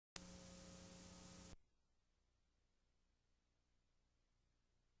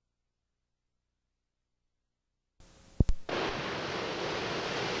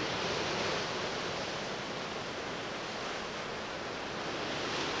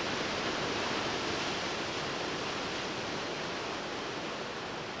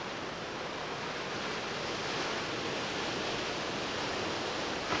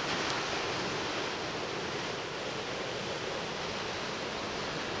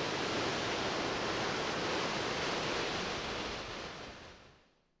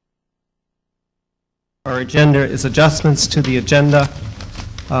our agenda is adjustments to the agenda.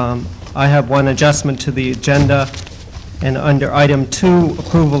 I have one adjustment to the agenda, and under item 2,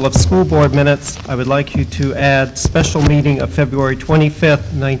 approval of school board minutes, I would like you to add special meeting of February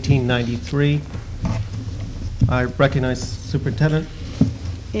 25th, 1993. I recognize Superintendent.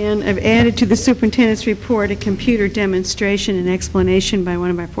 And I've added to the superintendent's report a computer demonstration and explanation by one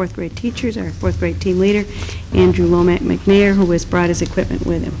of our 4th grade teachers, our 4th grade team leader, Andrew Lomack McNair, who has brought his equipment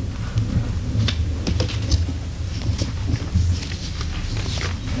with him.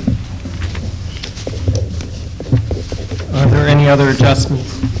 Are there any other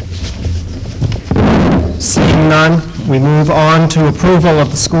adjustments? Seeing none, we move on to approval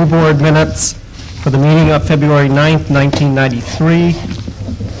of the school board minutes for the meeting of February 9th, 1993.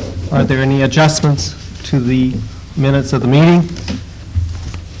 Are there any adjustments to the minutes of the meeting?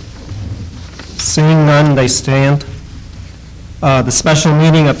 Seeing none, they stand. The special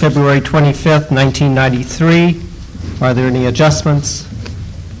meeting of February 25th, 1993. Are there any adjustments?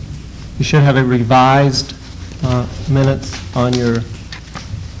 You should have a revised minutes on your,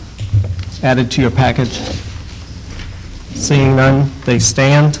 added to your package. Seeing none, they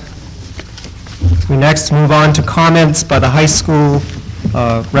stand. We next move on to comments by the high school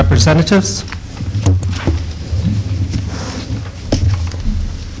representatives.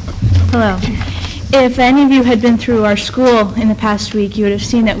 Hello. If any of you had been through our school in the past week, you would have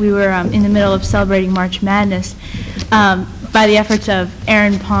seen that we were in the middle of celebrating March Madness. By the efforts of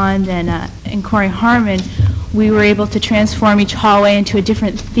Aaron Pond and Corey Harmon, we were able to transform each hallway into a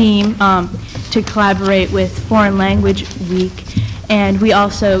different theme to collaborate with Foreign Language Week. And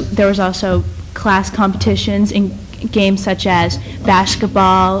there was also class competitions in games such as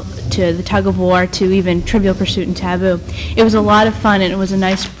basketball, to the tug of war, to even Trivial Pursuit and Taboo. It was a lot of fun, and it was a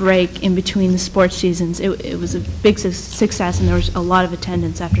nice break in between the sports seasons. It was a big success, and there was a lot of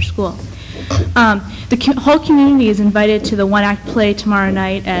attendance after school. The whole community is invited to the one-act play tomorrow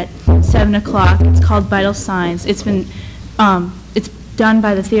night at 7 o'clock. It's called Vital Signs. It's done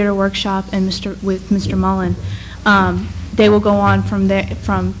by the Theater Workshop and with Mr. Mullen. They will go on from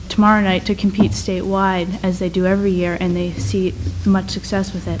tomorrow night to compete statewide, as they do every year, and they see much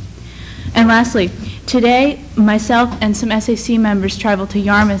success with it. And lastly, today, myself and some SAC members traveled to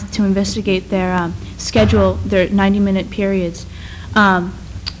Yarmouth to investigate their schedule, their 90-minute periods.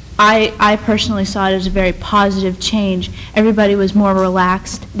 I personally saw it as a very positive change. Everybody was more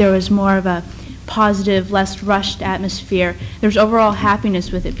relaxed. There was more of a positive, less rushed atmosphere. There was overall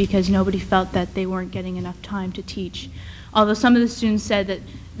happiness with it because nobody felt that they weren't getting enough time to teach. Although some of the students said that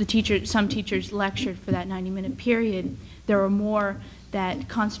some teachers lectured for that 90-minute period, there were more that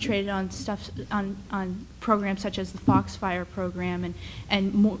concentrated on stuff on programs such as the Foxfire program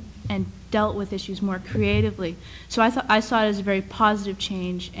and dealt with issues more creatively. So I saw it as a very positive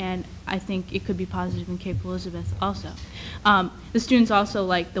change, and I think it could be positive in Cape Elizabeth also. The students also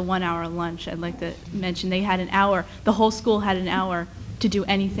liked the 1-hour lunch. I'd like to mention they had an hour. The whole school had an hour to do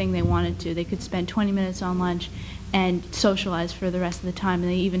anything they wanted to. They could spend 20 minutes on lunch and socialize for the rest of the time, and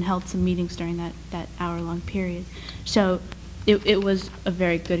they even held some meetings during that hour-long period. So it was a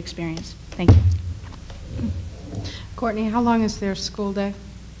very good experience. Thank you. Courtney, how long is their school day?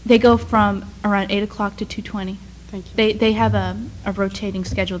 They go from around 8 o'clock to 2:20. Thank you. They have a rotating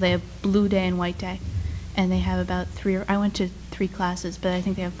schedule. They have blue day and white day, and they have about I went to 3 classes, but I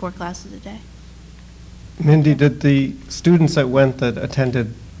think they have 4 classes a day. Mindy, did the students that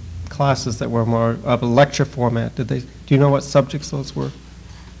attended classes that were more of a lecture format, do you know what subjects those were?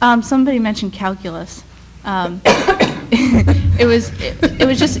 Somebody mentioned calculus.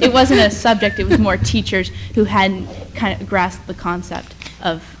 It wasn't a subject. It was more teachers who hadn't kind of grasped the concept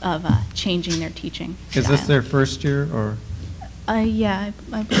of changing their teaching style. Is this their first year, or? Yeah,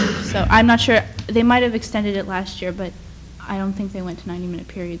 I believe so. I'm not sure. They might have extended it last year, but I don't think they went to 90-minute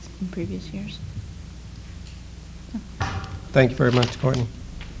periods in previous years. Thank you very much, Courtney.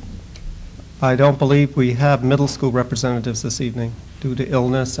 I don't believe we have middle school representatives this evening due to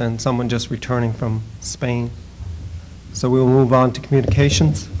illness and someone just returning from Spain. So we will move on to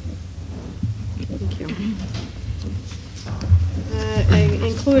communications. Thank you. I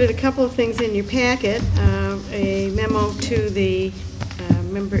included a couple of things in your packet. A memo to the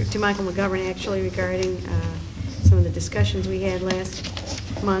to Michael McGovern, actually, regarding some of the discussions we had last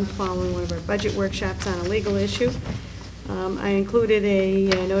month following one of our budget workshops on a legal issue. I included a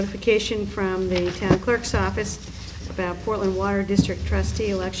notification from the town clerk's office about Portland Water District trustee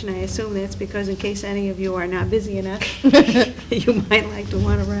election. I assume that's because in case any of you are not busy enough, you might like to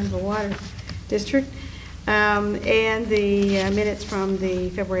want to run for water district. And the minutes from the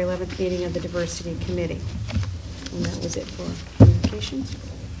February 11th meeting of the Diversity Committee. And that was it for communications.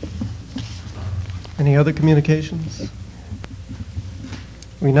 Any other communications?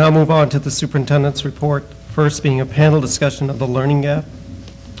 We now move on to the superintendent's report, first being a panel discussion of the learning gap.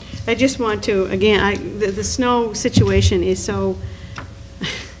 I just want to, again, the snow situation is so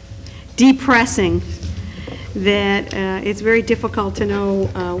depressing that it's very difficult to know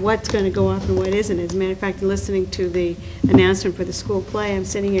what's going to go up and what isn't. As a matter of fact, listening to the announcement for the school play, I'm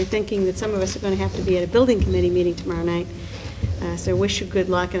sitting here thinking that some of us are going to have to be at a building committee meeting tomorrow night. So I wish you good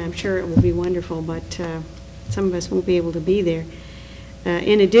luck, and I'm sure it will be wonderful, but some of us won't be able to be there.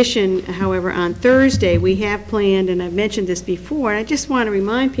 In addition, however, on Thursday, we have planned, and I've mentioned this before, and I just want to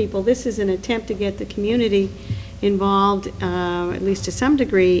remind people, this is an attempt to get the community involved, at least to some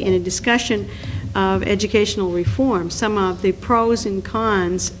degree, in a discussion of educational reform, some of the pros and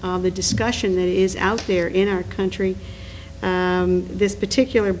cons of the discussion that is out there in our country. This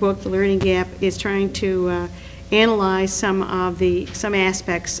particular book, The Learning Gap, is trying to analyze some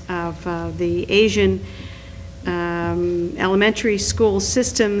aspects of the Asian elementary school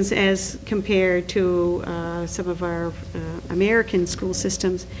systems as compared to some of our American school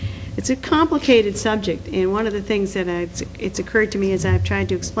systems. It's a complicated subject, and one of the things that it's occurred to me as I've tried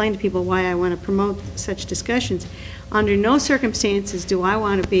to explain to people why I want to promote such discussions, under no circumstances do I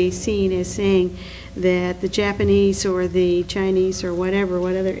want to be seen as saying that the Japanese or the Chinese or whatever,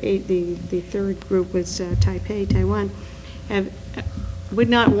 the third group was Taiwan, would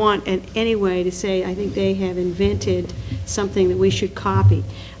not want in any way to say, I think they have invented something that we should copy.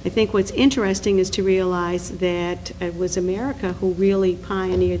 I think what's interesting is to realize that it was America who really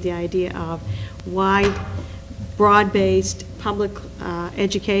pioneered the idea of wide, broad-based public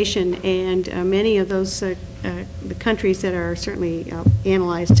education, and many of those the countries that are certainly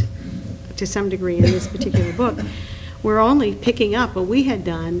analyzed to some degree in this particular book were only picking up what we had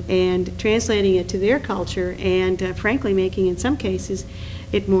done and translating it to their culture and, frankly, making, in some cases,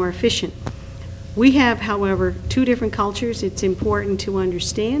 it more efficient. We have, however, two different cultures. It's important to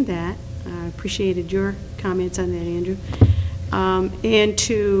understand that. I appreciated your comments on that, Andrew. And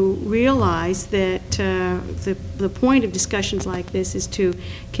to realize that the point of discussions like this is to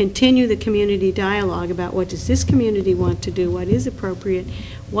continue the community dialogue about what does this community want to do, what is appropriate,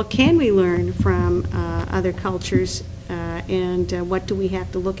 what can we learn from other cultures, and what do we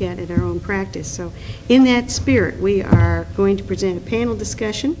have to look at in our own practice. So in that spirit, we are going to present a panel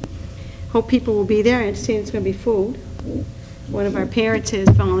discussion. Hope people will be there. I understand it's going to be food. One of our parents has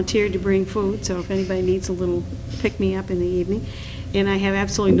volunteered to bring food, so if anybody needs a little pick-me-up in the evening. And I have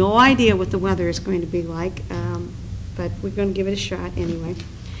absolutely no idea what the weather is going to be like, but we're going to give it a shot anyway.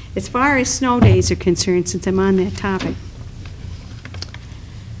 As far as snow days are concerned, since I'm on that topic,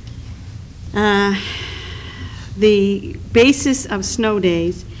 the basis of snow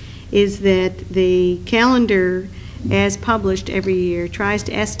days is that the calendar, as published every year, tries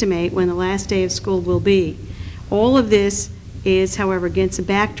to estimate when the last day of school will be. All of this is, however, against a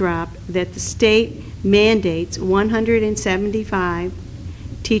backdrop that the state mandates 175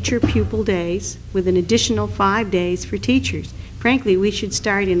 teacher-pupil days with an additional 5 days for teachers. Frankly, we should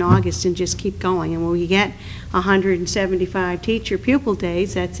start in August and just keep going. And when we get 175 teacher-pupil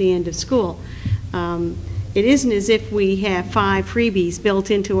days, that's the end of school. It isn't as if we have 5 freebies built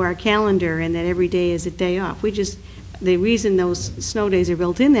into our calendar and that every day is a day off. The reason those snow days are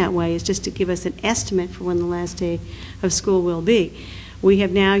built in that way is just to give us an estimate for when the last day of school will be. We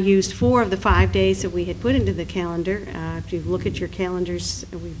have now used 4 of the 5 days that we had put into the calendar. If you look at your calendars,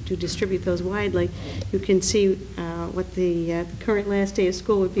 we do distribute those widely, you can see what the current last day of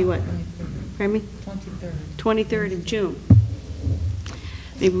school would be. What? 23rd. Pardon me? 23rd. 23rd of June.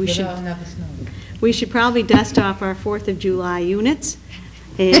 Maybe we should probably dust off our 4th of July units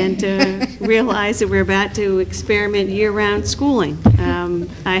and realize that we're about to experiment year-round schooling.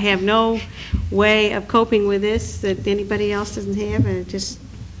 I have no way of coping with this that anybody else doesn't have, and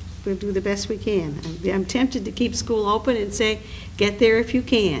we'll do the best we can. I'm tempted to keep school open and say, get there if you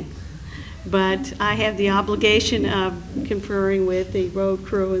can. But I have the obligation of conferring with the road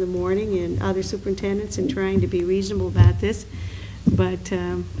crew in the morning and other superintendents and trying to be reasonable about this. But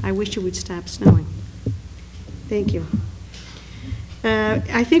I wish it would stop snowing. Thank you.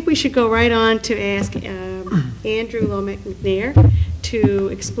 I think we should go right on to ask Andrew McNair to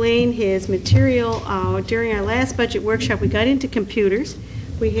explain his material. During our last budget workshop, we got into computers.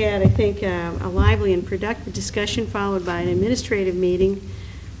 We had, I think, a lively and productive discussion followed by an administrative meeting.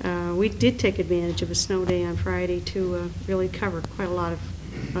 We did take advantage of a snow day on Friday to really cover quite a lot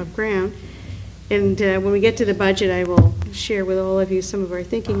of ground. And when we get to the budget, I will share with all of you some of our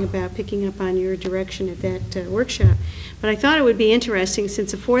thinking about picking up on your direction at that workshop. But I thought it would be interesting,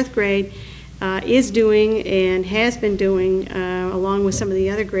 since the 4th grade is doing and has been doing, along with some of the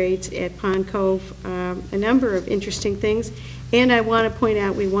other grades at Pond Cove, a number of interesting things. And I want to point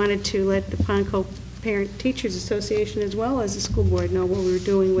out, we wanted to let the Pond Cove Parent Teachers Association as well as the school board know what we were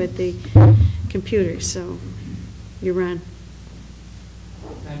doing with the computers. So you're on.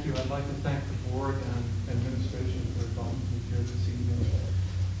 Thank you. I'd like to thank the board and administration for inviting me here this evening.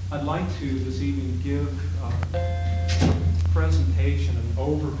 I'd like to this evening give a presentation, an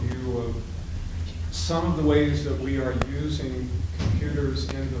overview of some of the ways that we are using computers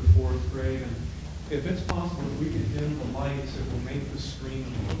in the 4th grade. And if it's possible, if we could dim the lights, it will make the screen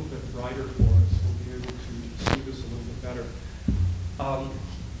a little bit brighter for us. We'll be able to see this a little bit better.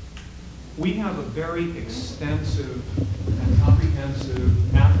 We have a very extensive and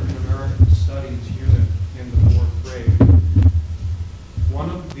comprehensive African American Studies unit in the 4th grade. One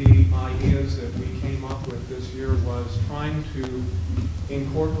of the ideas that we came up with this year was trying to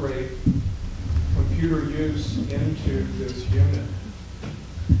incorporate computer use into this unit.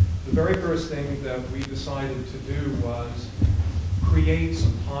 The very first thing that we decided to do was create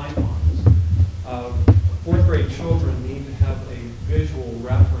some timelines. 4th grade children need to have a visual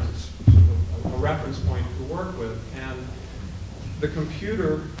reference, a reference point to work with, and the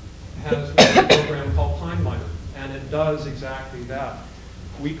computer has a program called Timelighter, and it does exactly that.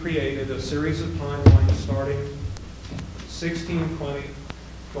 We created a series of timelines starting 1620,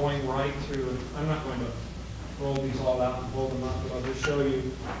 going right through, and I'm not going to roll these all out and pull them up, but I'll just show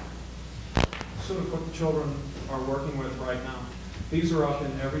you sort of what the children are working with right now. These are up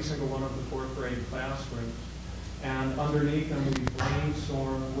in every single one of the 4th grade classrooms. And underneath them, we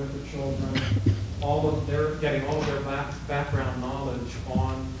brainstorm with the children, getting all of their background knowledge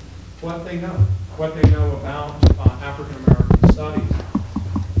on what they know about African American studies.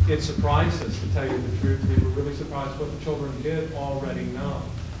 It surprised us, to tell you the truth. We were really surprised what the children did already know.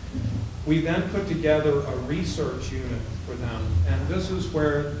 We then put together a research unit for them, and this is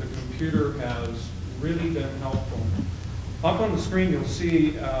where the computer has really been helpful. Up on the screen, you'll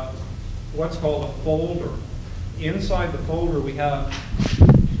see what's called a folder. Inside the folder, we have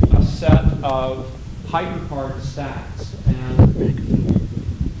a set of HyperCard stacks. And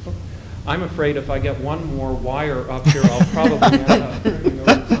I'm afraid if I get one more wire up here, I'll probably end up tripping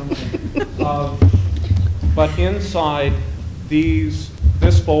over something. But inside this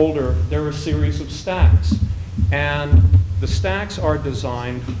folder, there are a series of stacks. And the stacks are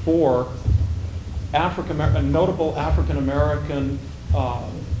designed for notable African American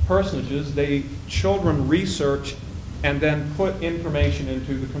personages. Children research and then put information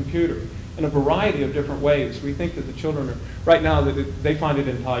into the computer in a variety of different ways. We think that the children are, right now, they find it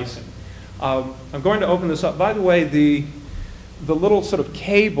enticing. I'm going to open this up. By the way, the little sort of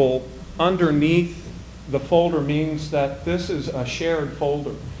cable underneath the folder means that this is a shared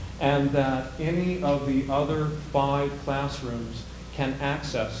folder and that any of the other 5 classrooms can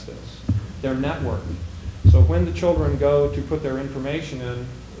access this. They're networked. So when the children go to put their information in,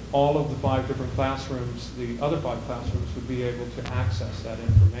 all of the 5 different classrooms, the other 5 classrooms would be able to access that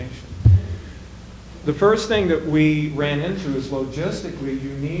information. The first thing that we ran into is logistically,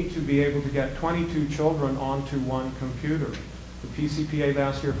 you need to be able to get 22 children onto one computer. The PCPA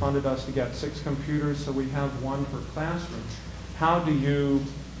last year funded us to get 6 computers, so we have 1 per classroom. How do you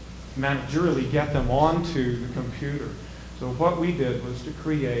managerially get them onto the computer? So what we did was to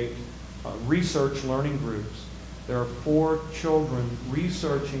create research learning groups. There are 4 children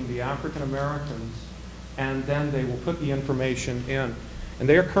researching the African Americans, and then they will put the information in. And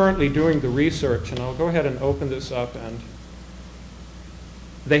they are currently doing the research, and I'll go ahead and open this up, and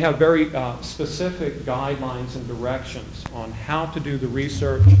they have very specific guidelines and directions on how to do the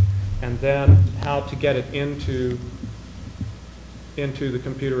research and then how to get it into the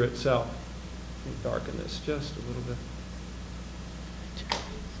computer itself. Let me darken this just a little bit.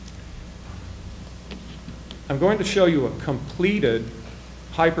 I'm going to show you a completed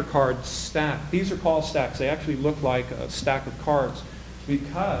HyperCard stack. These are called stacks. They actually look like a stack of cards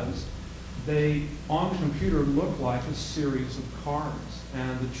because they, on the computer, look like a series of cards.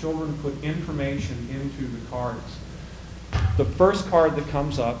 And the children put information into the cards. The first card that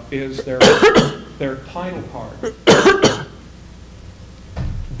comes up is their title card.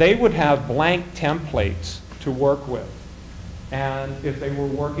 They would have blank templates to work with. And if they were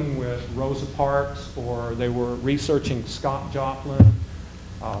working with Rosa Parks or they were researching Scott Joplin,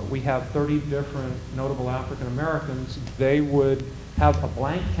 we have 30 different notable African Americans, they would have a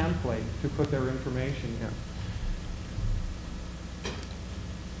blank template to put their information in.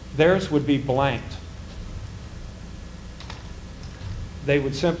 Theirs would be blanked. They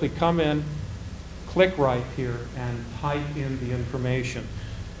would simply come in, click right here, and type in the information.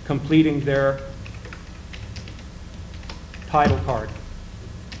 completing their title card.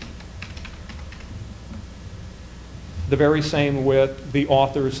 The very same with the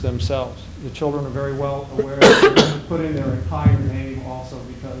authors themselves. The children are very well aware to put in their entire name also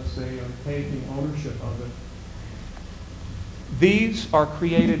because they are taking ownership of it. These are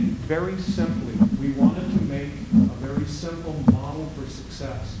created very simply. We wanted to make a very simple model for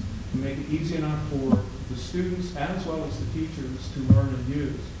success, to make it easy enough for the students as well as the teachers to learn and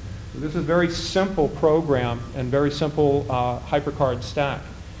use. So this is a very simple program and very simple HyperCard stack.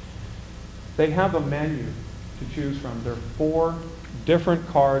 They have a menu to choose from. There are 4 different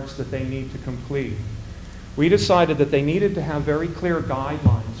cards that they need to complete. We decided that they needed to have very clear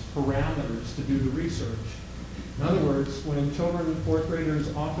guidelines, parameters to do the research. In other words, when children and 4th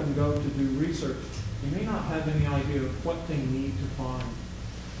graders often go to do research, they may not have any idea of what they need to find.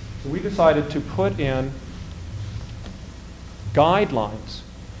 So we decided to put in guidelines.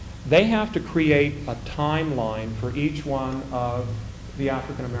 They have to create a timeline for each one of the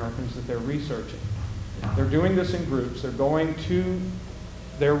African Americans that they're researching. They're doing this in groups. They're going to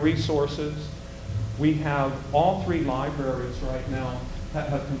their resources. We have all 3 libraries right now that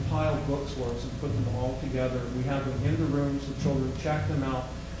have compiled books for us and put them all together. We have them in the rooms. The children check them out.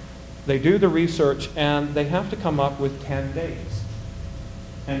 They do the research, and they have to come up with 10 dates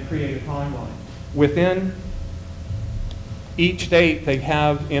and create a timeline. Within each date, they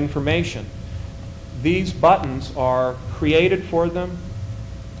have information. These buttons are created for them.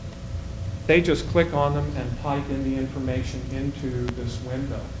 They just click on them and type in the information into this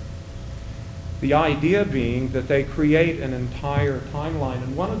window. The idea being that they create an entire timeline.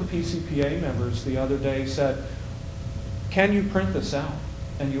 And one of the PCPA members the other day said, "Can you print this out?"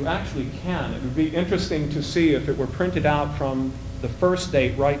 And you actually can. It would be interesting to see if it were printed out from the first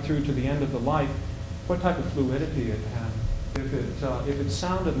date right through to the end of the life, what type of fluidity it had, if it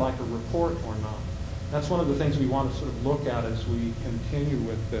sounded like a report or not. That's one of the things we want to sort of look at as we continue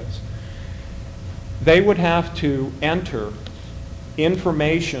with this. They would have to enter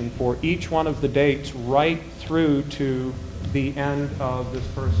information for each one of the dates right through to the end of this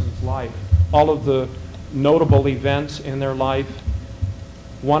person's life. All of the notable events in their life.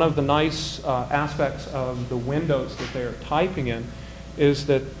 One of the nice aspects of the windows that they're typing in is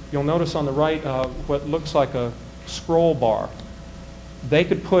that you'll notice on the right what looks like a scroll bar. They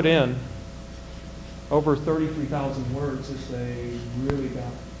could put in over 33,000 words as they really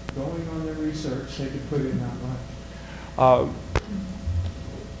got going on their research. They could put in that much.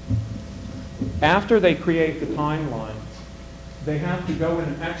 After they create the timelines, they have to go in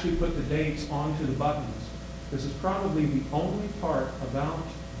and actually put the dates onto the buttons. This is probably the only part about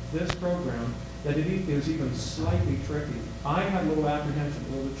this program that it is even slightly tricky. I had a little apprehension,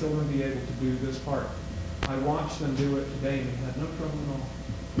 will the children be able to do this part? I watched them do it today and they had no trouble at all.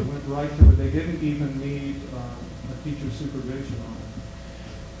 They went right through it. They didn't even need a teacher's supervision on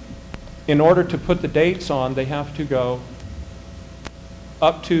it. In order to put the dates on, they have to go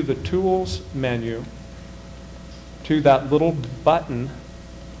up to the Tools menu, to that little button,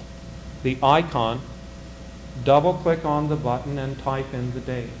 the icon, double-click on the button and type in the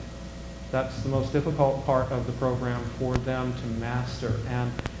date. That's the most difficult part of the program for them to master.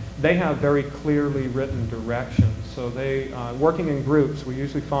 And they have very clearly written directions. So they, working in groups, we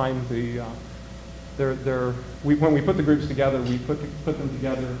usually find when we put the groups together, we put them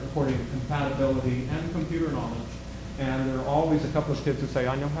together according to compatibility and computer knowledge. And there are always a couple of kids who say,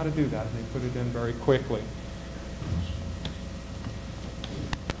 I know how to do that, and they put it in very quickly.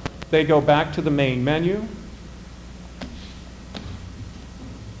 They go back to the main menu.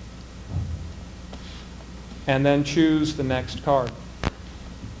 And then choose the next card.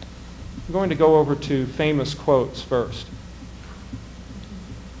 I'm going to go over to famous quotes first.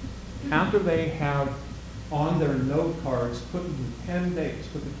 After they have on their note cards put the 10 dates,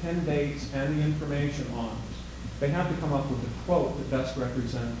 and the information on, they have to come up with a quote that best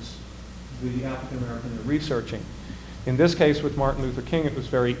represents the African American they're researching. In this case with Martin Luther King, it was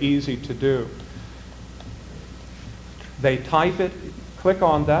very easy to do. They type it, click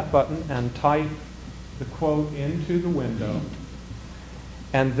on that button and type the quote into the window,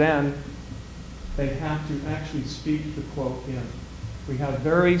 and then they have to actually speak the quote in. We have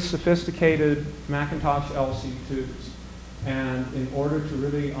very sophisticated Macintosh LC2s, and in order to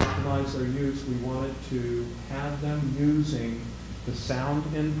really optimize their use, we wanted to have them using the sound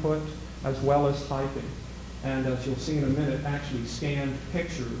input as well as typing. And as you'll see in a minute, actually scanned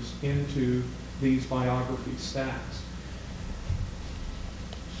pictures into these biography stacks.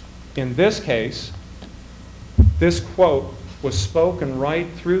 In this case, this quote was spoken right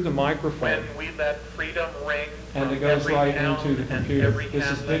through the microphone. When we let freedom ring And from it goes every right town into the and computer. every This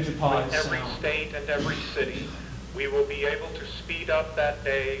is hamlet, digitized from every sound. state and every city, we will be able to speed up that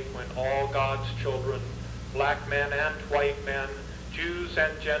day when all God's children, black men and white men, Jews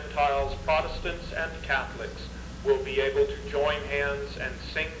and Gentiles, Protestants and Catholics, will be able to join hands and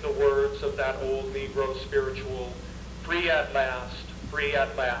sing the words of that old Negro spiritual, free at last, free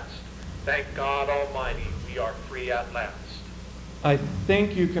at last. Thank God Almighty, we are free at last. I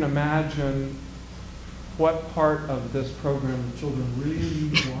think you can imagine what part of this program the children really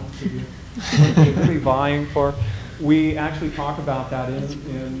want to do, what they're really vying for. We actually talk about that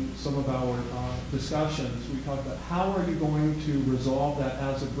in some of our discussions. We talk about how are you going to resolve that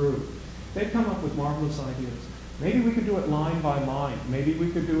as a group. They've come up with marvelous ideas. Maybe we could do it line by line. Maybe we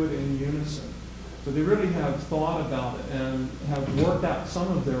could do it in unison. So they really have thought about it and have worked out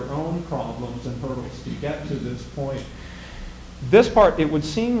some of their own problems and hurdles to get to this point. This part, it would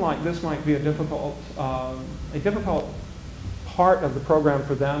seem like this might be a difficult part of the program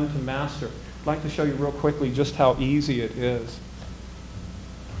for them to master. I'd like to show you real quickly just how easy it is.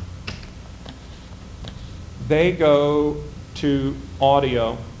 They go to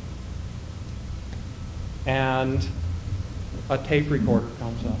audio, and a tape recorder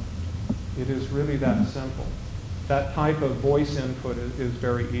comes up. It is really that simple. That type of voice input is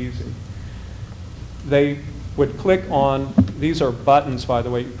very easy. They would click on, these are buttons, by the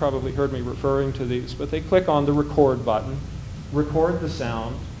way, you probably heard me referring to these, but they click on the record button, record the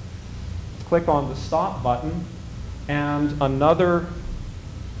sound, click on the stop button, and another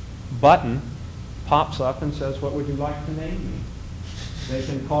button pops up and says, what would you like to name me? They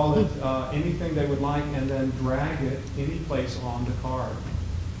can call it anything they would like and then drag it any place on the card.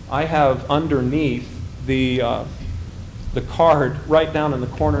 I have underneath the card, right down in the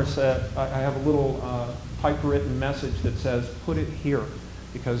corner, I have a little typewritten message that says, put it here,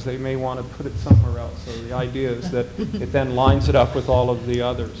 because they may want to put it somewhere else. So the idea is that it then lines it up with all of the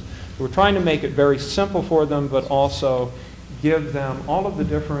others. We're trying to make it very simple for them, but also give them all of the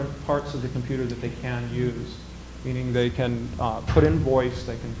different parts of the computer that they can use, meaning they can put in voice,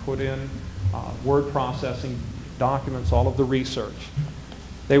 they can put in word processing, documents, all of the research.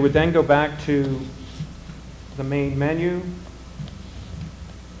 They would then go back to the main menu.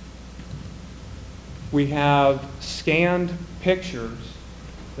 We have scanned pictures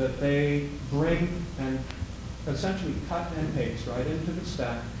that they bring and essentially cut and paste right into the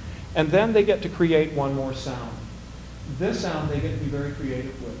stack. And then they get to create one more sound. This sound they get to be very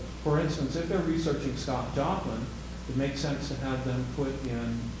creative with. For instance, if they're researching Scott Joplin, it makes sense to have them put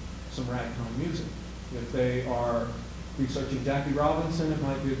in some ragtime music. If they are researching Jackie Robinson, it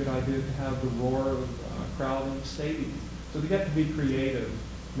might be a good idea to have the roar of a crowd in the stadium. So they get to be creative.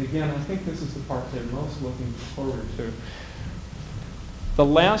 And again, I think this is the part they're most looking forward to. The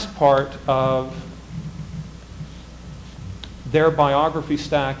last part of their biography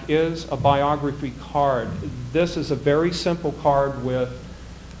stack is a biography card. This is a very simple card with,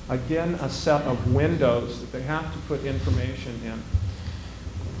 again, a set of windows that they have to put information in.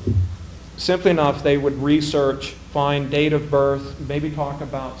 Simply enough, they would research, find date of birth, maybe talk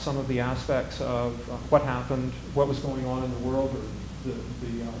about some of the aspects of what happened, what was going on in the world, or the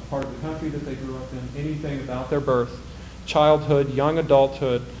part of the country that they grew up in, anything about their birth, childhood, young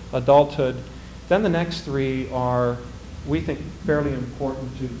adulthood, adulthood. Then the next three are, we think, fairly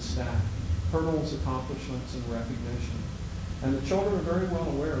important to the staff: hurdles, accomplishments, and recognition. And the children are very well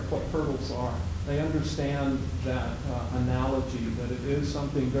aware of what hurdles are. They understand that analogy, that it is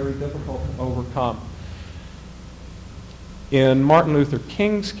something very difficult to overcome. In Martin Luther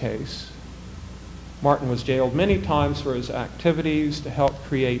King's case, Martin was jailed many times for his activities to help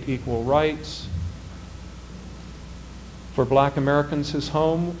create equal rights. For black Americans, his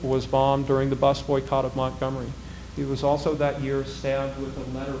home was bombed during the bus boycott of Montgomery. He was also that year stabbed with a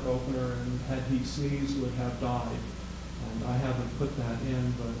letter opener, and had he sneezed, would have died. And I haven't put that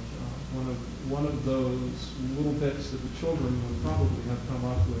in, but one of those little bits that the children would probably have come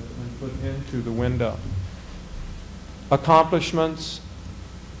up with and put into the window. Accomplishments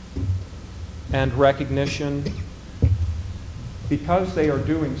and recognition. Because they are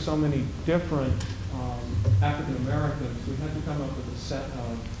doing so many different African Americans, we had to come up with a set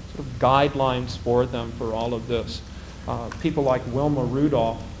of sort of guidelines for them for all of this. People like Wilma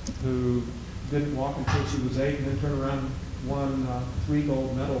Rudolph, who didn't walk until she was 8 and then turned around and won 3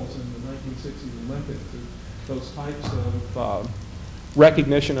 gold medals in the 1960 Olympics. Those types of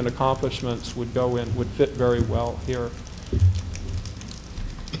recognition and accomplishments would fit very well here.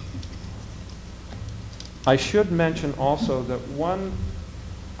 I should mention also that one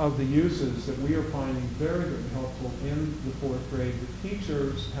of the uses that we are finding very, very helpful in the 4th grade. The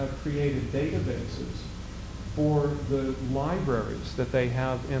teachers have created databases for the libraries that they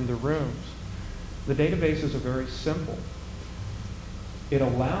have in the rooms. The databases are very simple. It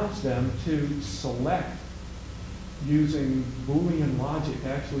allows them to select using Boolean logic,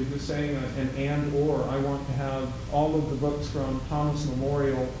 actually just saying an and or. I want to have all of the books from Thomas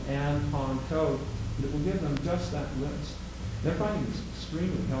Memorial and Pond Cove. It will give them just that list. They're finding this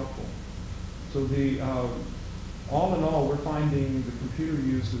extremely helpful. So all in all, we're finding the computer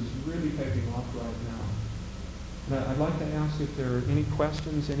use is really taking off right now. And I'd like to ask if there are any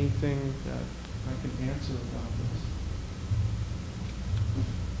questions, anything that I can answer about this.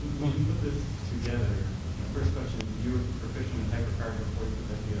 When you put this together, the first question, you were proficient in HyperCard before you put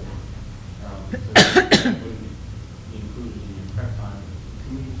that together. So that wouldn't be included in your prep time.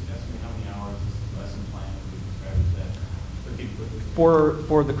 Can you just ask me how many hours this lesson plan would be described as that?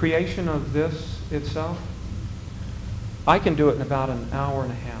 For the creation of this itself, I can do it in about an hour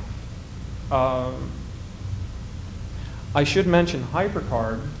and a half. I should mention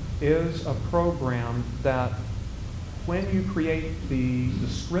HyperCard is a program that when you create the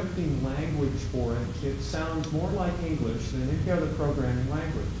scripting language for it, it sounds more like English than any other programming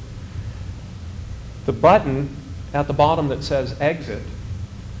language. The button at the bottom that says exit,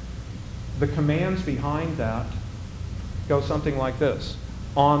 the commands behind that go something like this.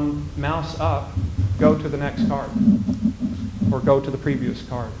 On mouse up, go to the next card, or go to the previous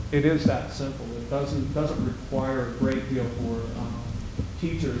card. It is that simple. It doesn't require a great deal for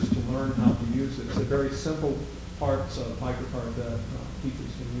teachers to learn how to use it. It's a very simple parts of HyperCard that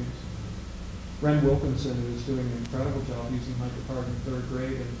teachers can use. Ren Wilkinson is doing an incredible job using HyperCard in 3rd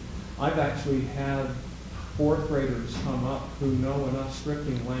grade, and I've actually had 4th graders come up who know enough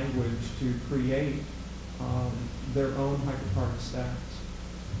scripting language to create their own HyperCard stacks.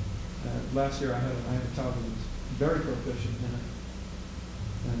 Last year I had a child who was very proficient in it,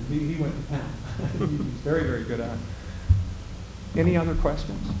 and he went to town. He was very, very good at it. Any other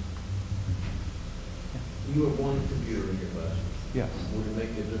questions? You have one computer in your classroom. Yes. Would it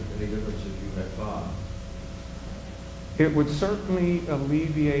make any difference if you had 5? It would certainly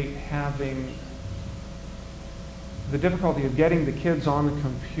alleviate having the difficulty of getting the kids on the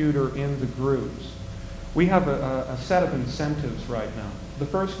computer in the groups. We have a set of incentives right now. The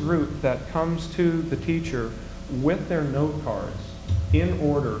first group that comes to the teacher with their note cards, in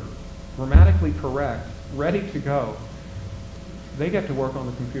order, grammatically correct, ready to go, they get to work on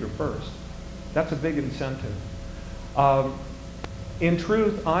the computer first. That's a big incentive. In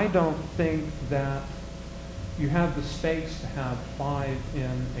truth, I don't think that you have the space to have 5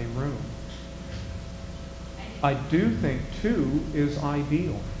 in a room. I do think 2 is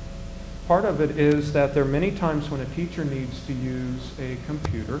ideal. Part of it is that there are many times when a teacher needs to use a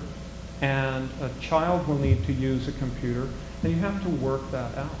computer and a child will need to use a computer, and you have to work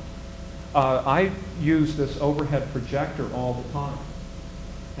that out. I use this overhead projector all the time,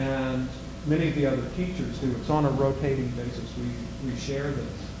 and many of the other teachers do. It's on a rotating basis. We share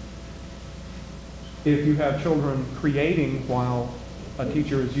this. If you have children creating while a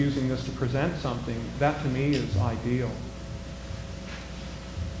teacher is using this to present something, that to me is ideal.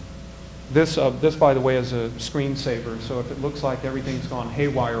 This, by the way, is a screensaver, so if it looks like everything's gone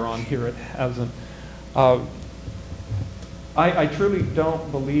haywire on here, it hasn't. I truly don't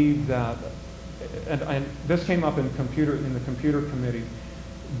believe that, and this came up in the computer committee,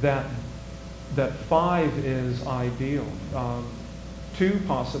 that 5 is ideal. 2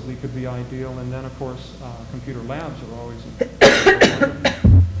 possibly could be ideal, and then of course computer labs are always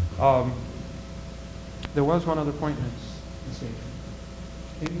there was one other point, Ms. Gates.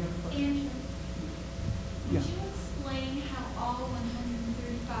 Andrew, Yeah. would you explain how all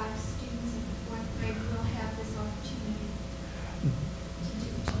 135 students in the 4th grade will have this opportunity to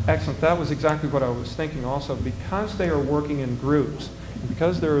do? Excellent. That was exactly what I was thinking also. Because they are working in groups, and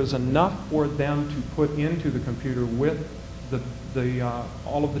because there is enough for them to put into the computer with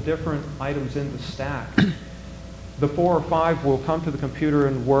all of the different items in the stack, the 4 or 5 will come to the computer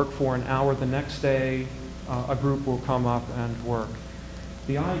and work for an hour. The next day, a group will come up and work.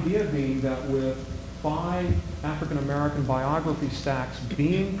 The idea being that with 5 African American biography stacks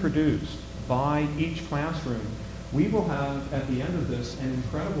being produced by each classroom, we will have, at the end of this, an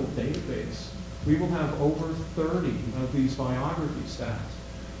incredible database. We will have over 30 of these biography stacks.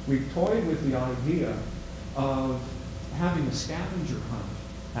 We've toyed with the idea of having a scavenger hunt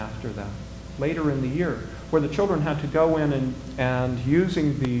after that, later in the year, where the children had to go in and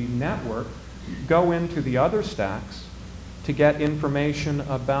using the network, go into the other stacks to get information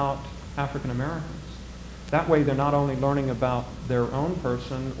about African Americans. That way they're not only learning about their own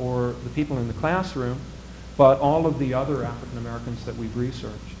person or the people in the classroom, but all of the other African Americans that we've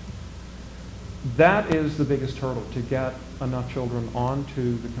researched. That is the biggest hurdle, to get enough children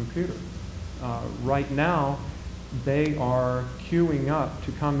onto the computer. Right now, they are queuing up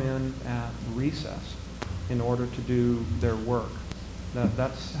to come in at recess in order to do their work.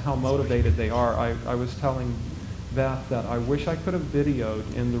 That's how motivated they are. I was telling Beth that I wish I could have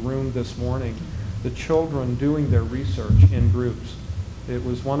videoed in the room this morning the children doing their research in groups. It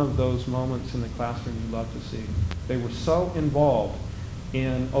was one of those moments in the classroom you love to see. They were so involved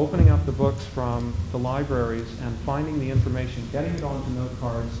in opening up the books from the libraries and finding the information, getting it onto note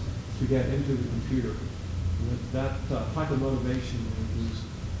cards to get into the computer. That type of motivation is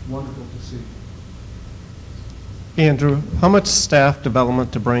wonderful to see. Andrew, how much staff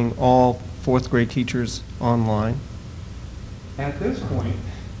development to bring all fourth grade teachers online? At this point,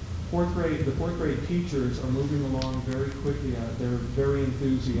 the fourth grade teachers are moving along very quickly. They're very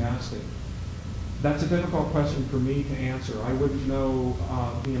enthusiastic. That's a difficult question for me to answer. I wouldn't know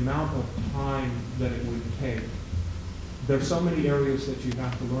the amount of time that it would take. There's so many areas that you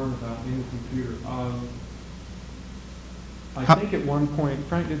have to learn about in the computer. I think at one point,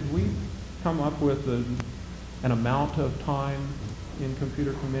 Frank, did we come up with an amount of time in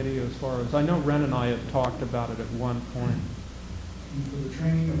computer committee as far as, I know Ren and I have talked about it at one point. For the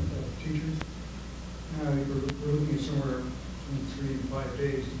training of teachers, we're looking at somewhere between 3 and 5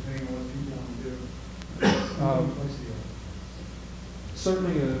 days, depending on what people want to do.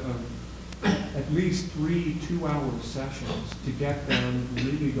 Certainly at least 3 2-hour sessions to get them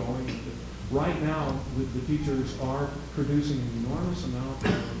really going with it. Right now, the teachers are producing an enormous amount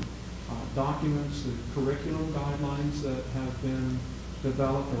of documents. The curriculum guidelines that have been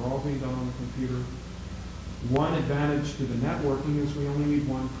developed are all being done on the computer. One advantage to the networking is we only need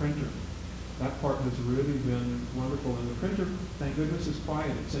one printer. That part has really been wonderful. And the printer, thank goodness, is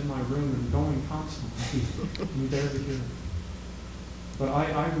quiet. It's in my room and going constantly. You there to hear it. But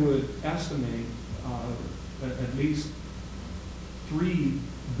I would estimate at least 3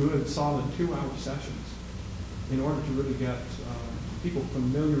 good, solid 2-hour sessions in order to really get people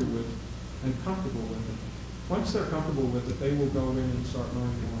familiar with and comfortable with it. Once they're comfortable with it, they will go in and start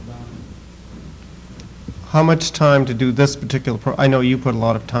learning more about it. How much time to do this particular I know you put a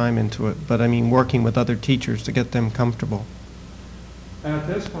lot of time into it, but I mean working with other teachers to get them comfortable. At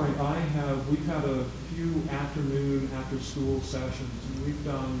this point, we've had a few afternoon, after-school sessions, and we've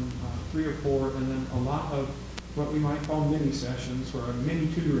done 3 or 4, and then a lot of what we might call mini sessions, or mini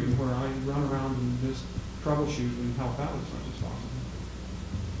tutoring, where I run around and just troubleshoot and help out as much as possible.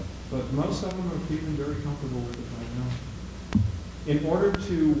 But most of them are feeling very comfortable with it right now. In order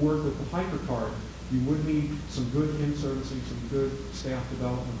to work with the HyperCard, you would need some good in-servicing, some good staff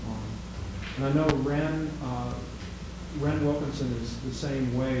development on it. And I know Ren Wilkinson is the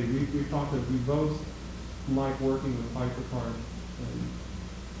same way. We've talked that we both like working with HyperCard.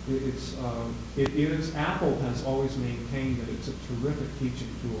 Apple has always maintained that it's a terrific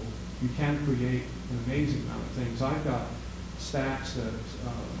teaching tool. You can create an amazing amount of things. I've got stacks that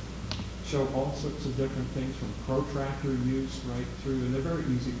show all sorts of different things, from protractor use right through, and they're very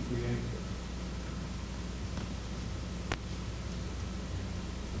easy to create.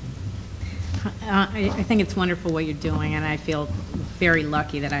 I think it's wonderful what you're doing, and I feel very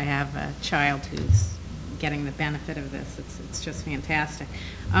lucky that I have a child who's getting the benefit of this. It's just fantastic.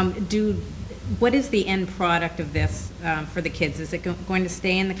 What is the end product of this for the kids? Is it going to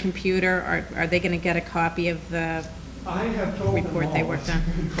stay in the computer, or are they going to get a copy of the report they worked on?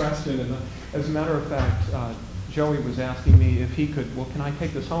 That's a good question. And as a matter of fact, Joey was asking me if he could, well, can I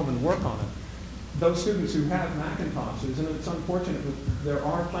take this home and work on it? Those students who have Macintoshes, and it's unfortunate that there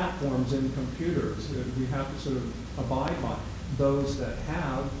are platforms in computers that we have to sort of abide by. Those that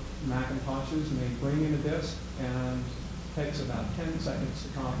have Macintoshes may bring in a disk, and it takes about 10 seconds to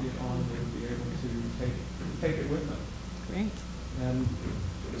copy it on, and they will be able to take it with them. Great. And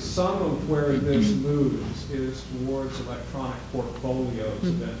some of where this moves is towards electronic portfolios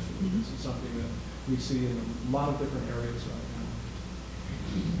eventually. This is something that we see in a lot of different areas right now.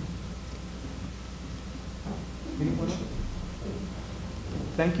 Anyone else?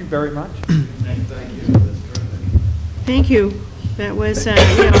 Thank you very much. Thank you. That's terrific. Thank you. That was,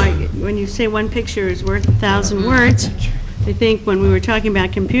 when you say one picture is worth 1,000 words, I think when we were talking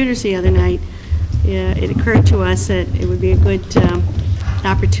about computers the other night, it occurred to us that it would be a good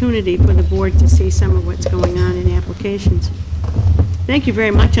opportunity for the board to see some of what's going on in applications. Thank you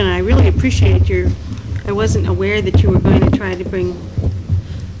very much, and I really appreciate I wasn't aware that you were going to try to bring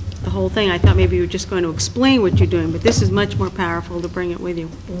the whole thing. I thought maybe you were just going to explain what you're doing, but this is much more powerful to bring it with you.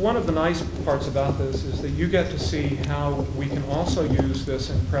 One of the nice parts about this is that you get to see how we can also use this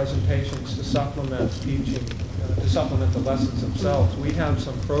in presentations to supplement teaching, to supplement the lessons themselves. We have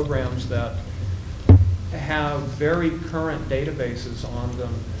some programs that have very current databases on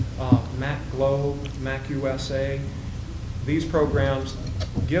them, Mac Globe, Mac USA. These programs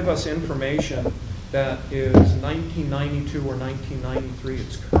give us information that is 1992 or 1993.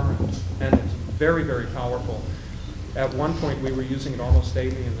 It's current, and it's very, very powerful. At one point, we were using it almost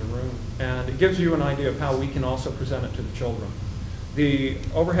daily in the room, and it gives you an idea of how we can also present it to the children. The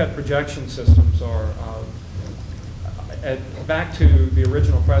overhead projection systems are, back to the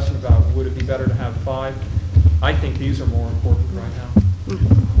original question about would it be better to have 5, I think these are more important right now.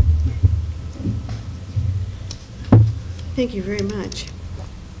 Thank you very much.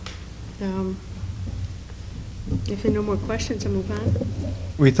 If there are no more questions, I'll move on.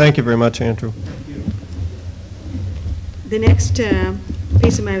 We thank you very much, Andrew. The next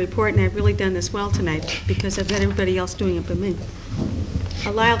piece of my report, and I've really done this well tonight because I've got everybody else doing it but me.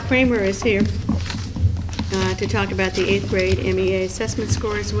 Lyle Kramer is here to talk about the 8th grade MEA assessment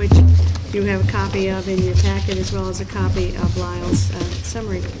scores, which you have a copy of in your packet, as well as a copy of Lyle's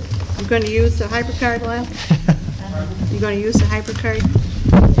summary. I'm going to use the HyperCard, Lyle? You're going to use the HyperCard?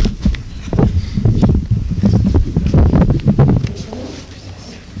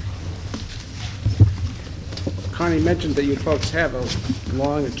 Connie mentioned that you folks have a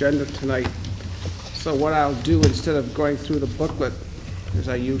long agenda tonight. So what I'll do, instead of going through the booklet, as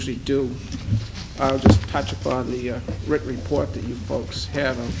I usually do, I'll just touch upon the written report that you folks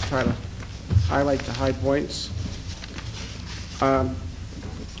have. I'll try to highlight the high points.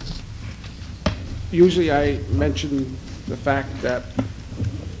 Usually I mention the fact that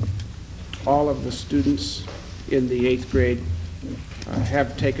all of the students in the 8th grade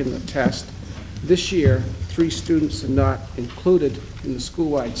have taken the test. This year, 3 students are not included in the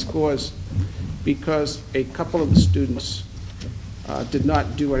school-wide scores because a couple of the students did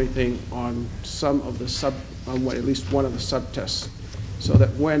not do anything on some of the at least one of the subtests. So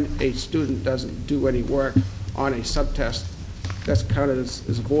that when a student doesn't do any work on a subtest, that's counted as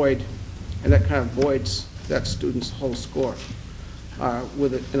void, and that kind of voids that student's whole score.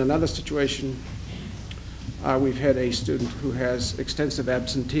 In another situation, we've had a student who has extensive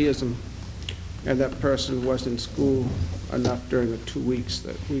absenteeism, and that person wasn't in school enough during the 2 weeks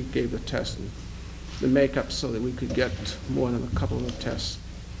that we gave the test and the makeup so that we could get more than a couple of the tests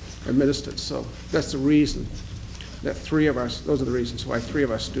administered. So that's the reason that those are the reasons why 3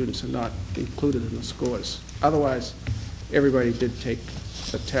 of our students are not included in the scores. Otherwise, everybody did take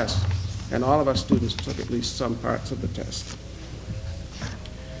the test, and all of our students took at least some parts of the test.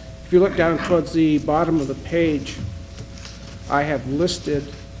 If you look down towards the bottom of the page, I have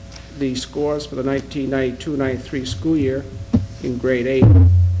listed the scores for the 1992-93 school year in grade 8.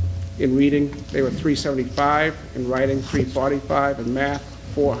 In reading, they were 375, in writing, 345, in math,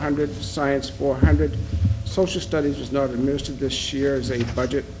 400, science, 400. Social studies was not administered this year as a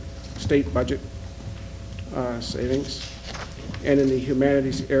budget, state budget savings. And in the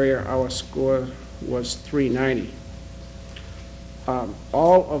humanities area, our score was 390.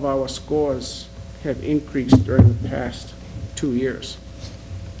 All of our scores have increased during the past 2 years,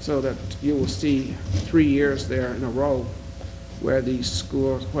 so that you will see 3 years there in a row where the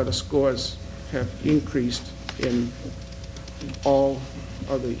scores have increased in all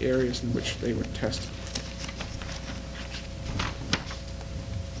of the areas in which they were tested.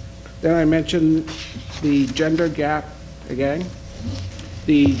 Then I mentioned the gender gap again.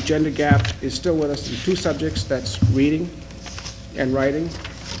 The gender gap is still with us in 2 subjects, that's reading and writing.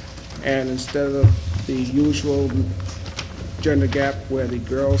 And instead of the usual gender gap where the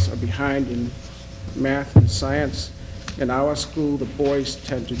girls are behind in math and science, in our school the boys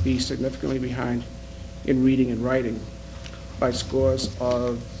tend to be significantly behind in reading and writing by scores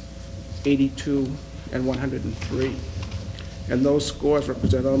of 82 and 103. And those scores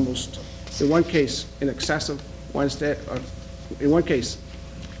represent almost, in one case, in excess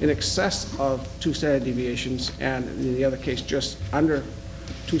of 2 standard deviations, and in the other case just under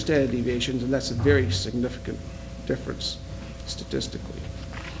 2 standard deviations, and that's a very significant difference statistically.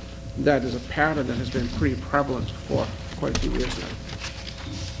 That is a pattern that has been pretty prevalent for quite a few years now.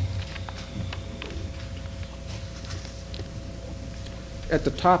 At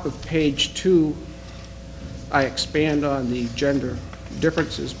the top of page 2, I expand on the gender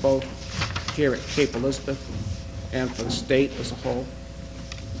differences both here at Cape Elizabeth and for the state as a whole.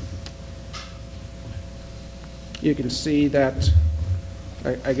 You can see that,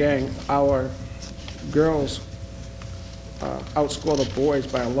 again, our girls outscore the boys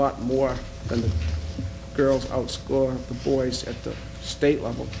by a lot more than the girls outscore the boys at the state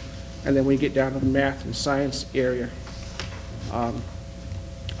level. And then when you get down to the math and science area,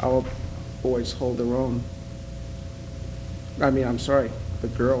 our boys hold their own. I'm sorry, the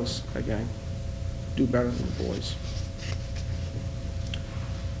girls, again, do better than the boys.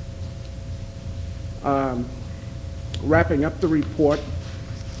 Wrapping up the report,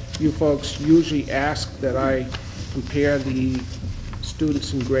 you folks usually ask that I compare the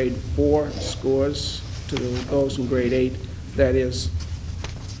students in grade 4 scores to those in grade 8. That is,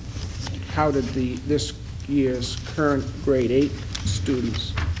 how did this year's current grade 8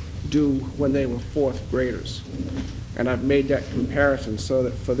 students do when they were 4th graders? And I've made that comparison so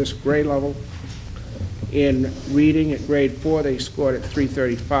that for this grade level, in reading at grade 4, they scored at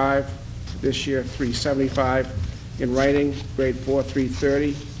 335. This year, 375. In writing, grade 4,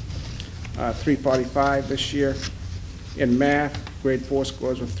 330. 345 this year. In math, grade 4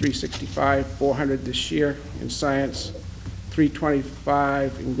 scores were 365, 400 this year. In science,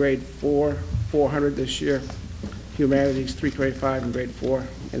 325 in grade 4, 400 this year. Humanities, 325 in grade 4,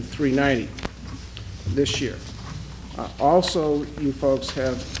 and 390 this year. Also, you folks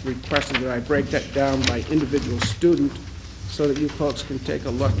have requested that I break that down by individual student so that you folks can take a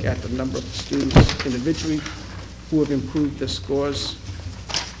look at the number of students individually who have improved their scores.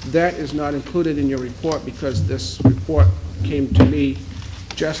 That is not included in your report because this report came to me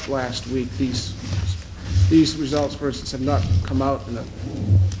just last week. These results, for instance, have not come out in the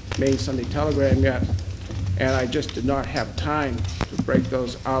main Sunday Telegram yet, and I just did not have time to break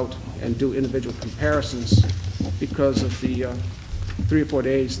those out and do individual comparisons because of the 3 or 4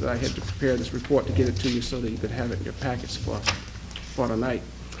 days that I had to prepare this report to get it to you so that you could have it in your packets for tonight.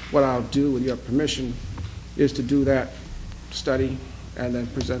 What I'll do, with your permission, is to do that study and then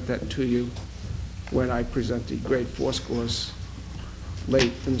present that to you when I present the grade 4 scores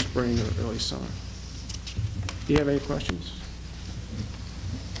late in the spring or early summer. Do you have any questions?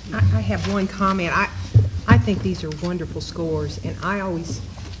 I have one comment. I think these are wonderful scores, and I always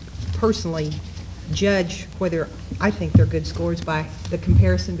personally judge whether I think they're good scores by the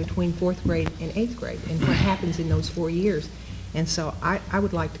comparison between 4th grade and 8th grade and what happens in those 4 years. And so I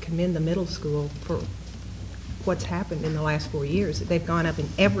would like to commend the middle school for what's happened in the last 4 years. They've gone up in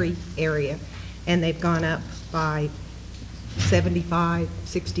every area, and they've gone up by 75,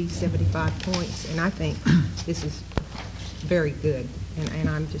 60, 75 points, and I think this is very good, and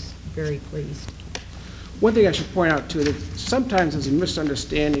I'm just very pleased. One thing I should point out, too, that sometimes there's a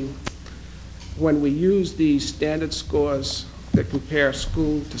misunderstanding when we use these standard scores that compare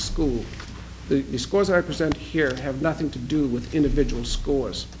school to school. The scores that I present here have nothing to do with individual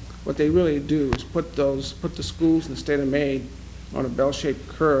scores. What they really do is put the schools in the state of Maine on a bell-shaped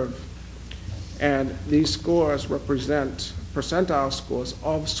curve, and these scores represent percentile scores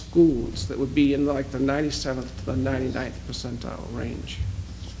of schools that would be in like the 97th to the 99th percentile range.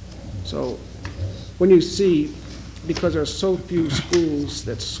 So when you see, because there are so few schools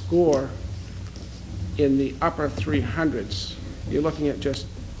that score in the upper 300s, you're looking at just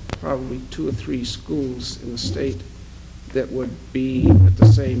probably 2 or 3 schools in the state that would be at the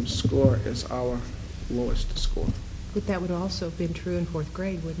same score as our lowest score. But that would also have been true in 4th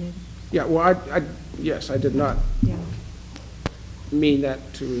grade, wouldn't it? Yeah, well, yes, I did not Yeah. mean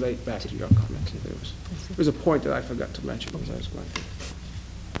that to relate back to your comment. There was a point that I forgot to mention as I was going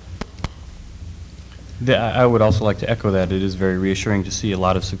through. I would also like to echo that. It is very reassuring to see a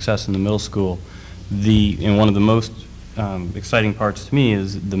lot of success in the middle school. And one of the most exciting parts to me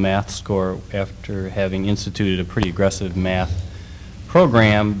is the math score. After having instituted a pretty aggressive math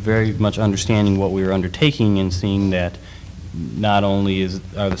program, very much understanding what we were undertaking and seeing that not only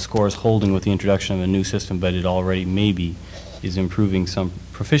are the scores holding with the introduction of a new system, but it already maybe is improving some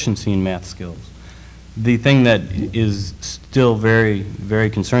proficiency in math skills. The thing that is still very, very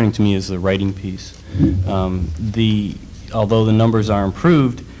concerning to me is the writing piece. Although the numbers are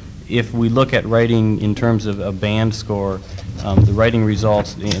improved, if we look at writing in terms of a band score, the writing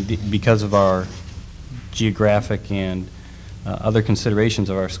results, because of our geographic and other considerations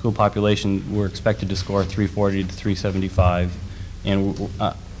of our school population, we're expected to score 340 to 375. And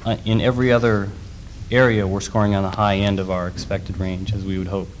in every other area, we're scoring on the high end of our expected range, as we would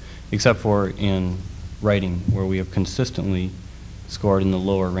hope, except for in writing, where we have consistently scored in the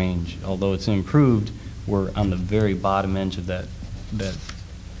lower range. Although it's improved, we're on the very bottom edge of that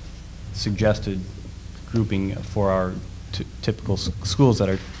suggested grouping for our typical schools that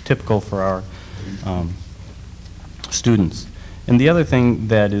are typical for our students. And the other thing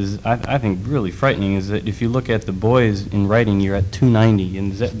that is, I think, really frightening is that if you look at the boys in writing, you're at 290,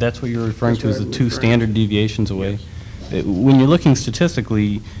 and that's what you're referring to as the 2 standard deviations away. Yes. When you're looking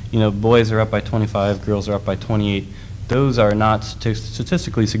statistically, you know, boys are up by 25, girls are up by 28. Those are not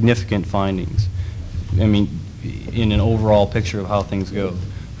statistically significant findings. I mean, in an overall picture of how things go.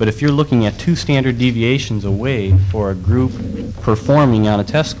 But if you're looking at 2 standard deviations away for a group performing on a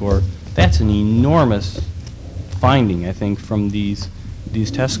test score, that's an enormous finding, I think, from these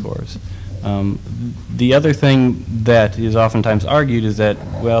test scores. The other thing that is oftentimes argued is that,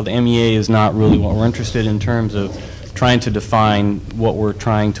 well, the MEA is not really what we're interested in terms of trying to define what we're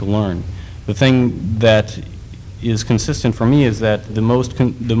trying to learn. The thing that is consistent for me is that the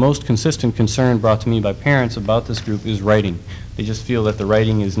most consistent concern brought to me by parents about this group is writing. They just feel that the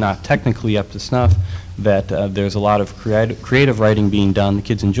writing is not technically up to snuff, that there's a lot of creative writing being done. The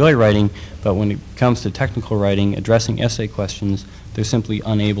kids enjoy writing, but when it comes to technical writing, addressing essay questions, they're simply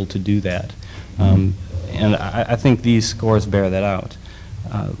unable to do that. And I think these scores bear that out.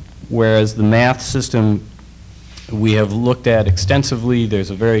 Whereas the math system we have looked at extensively, there's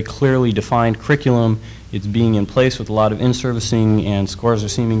a very clearly defined curriculum. It's being in place with a lot of in-servicing, and scores are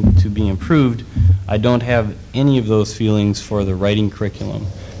seeming to be improved. I don't have any of those feelings for the writing curriculum.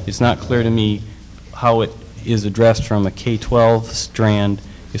 It's not clear to me how it is addressed from a K-12 strand.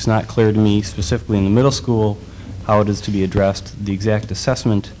 It's not clear to me specifically in the middle school how it is to be addressed. The exact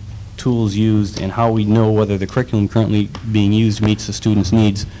assessment tools used and how we know whether the curriculum currently being used meets the students'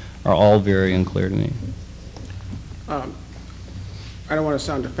 needs are all very unclear to me. I don't want to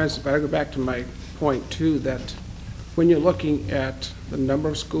sound defensive, but I go back to my point, too, that when you're looking at the number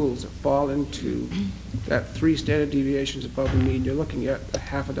of schools that fall into that 3 standard deviations above the mean, you're looking at a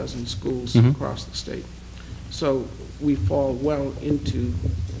half a dozen schools across the state. So we fall well into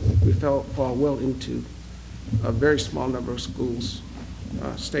a very small number of schools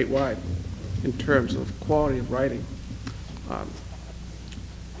statewide in terms of quality of writing.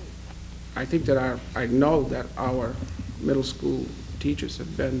 I think that I know that our middle school teachers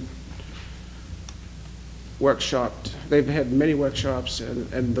have been workshopped. They've had many workshops,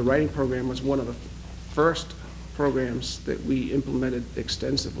 and the writing program was one of the first programs that we implemented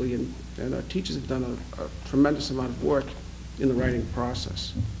extensively, and our teachers have done a tremendous amount of work in the writing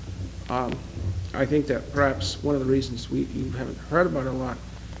process. I think that perhaps one of the reasons you haven't heard about it a lot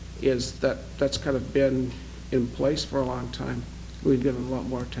is that that's kind of been in place for a long time. We've given a lot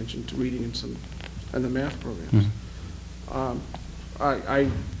more attention to reading and the math programs. I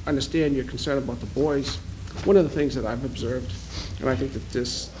understand your concern about the boys. One of the things that I've observed, and I think that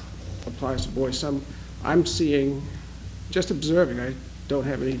this applies to boys, I'm seeing, just observing, I don't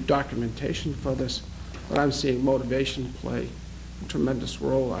have any documentation for this, but I'm seeing motivation play a tremendous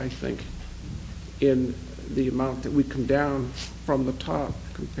role, I think, in the amount that we come down from the top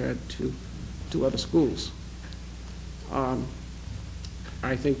compared to other schools.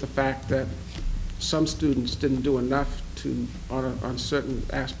 I think the fact that some students didn't do enough on certain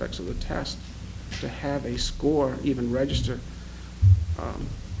aspects of the test to have a score even register,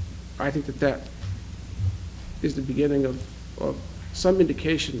 I think that is the beginning of some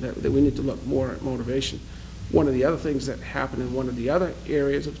indication that we need to look more at motivation. One of the other things that happened in one of the other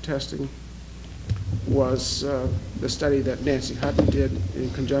areas of testing was the study that Nancy Hutton did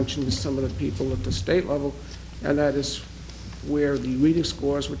in conjunction with some of the people at the state level, and that is where the reading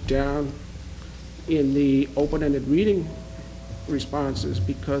scores were down in the open-ended reading responses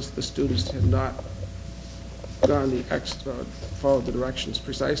because the students had not followed the directions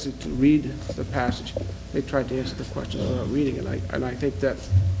precisely to read the passage. They tried to answer the questions without reading, and I think that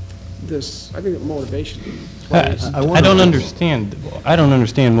motivation plays. I don't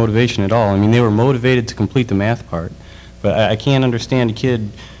understand motivation at all. I mean, they were motivated to complete the math part, but I can't understand a kid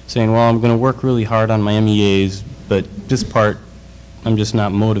saying, well, I'm going to work really hard on my MEAs, but this part I'm just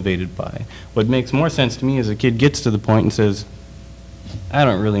not motivated by. What makes more sense to me is a kid gets to the point and says, I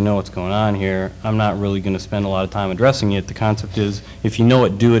don't really know what's going on here. I'm not really going to spend a lot of time addressing it. The concept is, if you know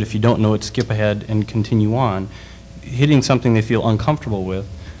it, do it. If you don't know it, skip ahead and continue on. Hitting something they feel uncomfortable with,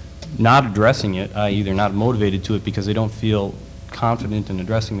 not addressing it, i.e. they're not motivated to it because they don't feel confident in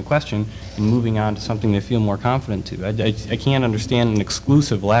addressing the question, and moving on to something they feel more confident to. I can't understand an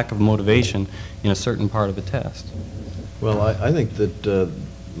exclusive lack of motivation in a certain part of a test. Well, I think that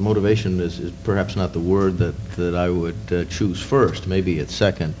motivation is perhaps not the word that I would choose first. Maybe it's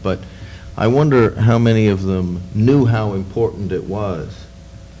second. But I wonder how many of them knew how important it was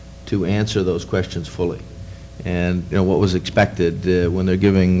to answer those questions fully. And what was expected when they're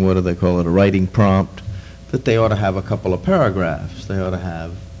giving, what do they call it, a writing prompt, that they ought to have a couple of paragraphs. They ought to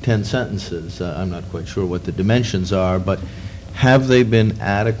have 10 sentences. I'm not quite sure what the dimensions are, but have they been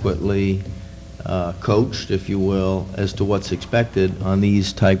adequately coached, if you will, as to what's expected on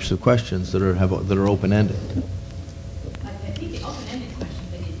these types of questions that are open-ended?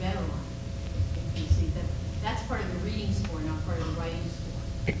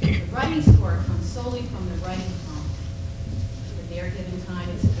 writing score comes solely from the writing prompt. At their given time,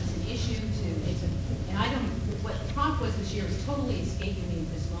 it's an issue and I don't, what the prompt was this year is totally escaping me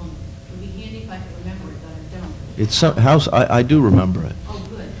at this moment. It would be handy if I could remember it, but I don't. It's I do remember it. Oh,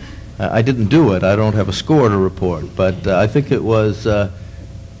 good. I didn't do it. I don't have a score to report, but I think it was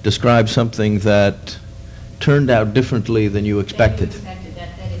described something that turned out differently than you expected. That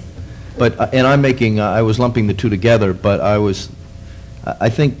is. But and I was lumping the two together, but I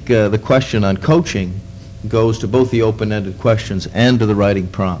think the question on coaching goes to both the open-ended questions and to the writing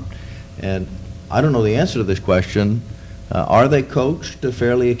prompt. And I don't know the answer to this question. Are they coached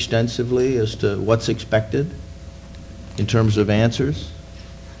fairly extensively as to what's expected in terms of answers?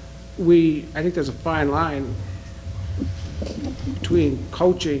 I think there's a fine line between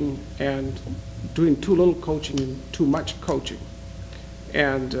coaching and doing too little coaching and too much coaching.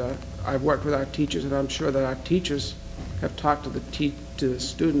 And I've worked with our teachers, and I'm sure that our teachers have talked to the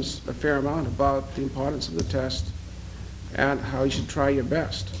students a fair amount about the importance of the test and how you should try your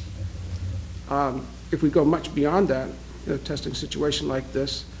best. If we go much beyond that in a testing situation like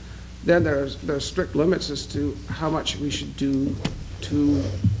this, then there's strict limits as to how much we should do to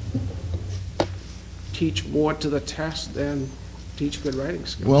teach more to the test than teach good writing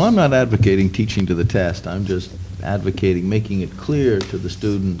skills. Well, I'm not advocating teaching to the test. I'm just advocating making it clear to the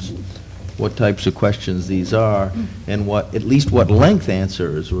students what types of questions these are and at least what length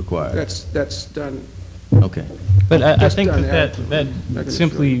answer is required. That's done. Okay. But I think that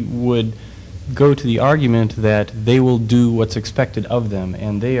simply would go to the argument that they will do what's expected of them,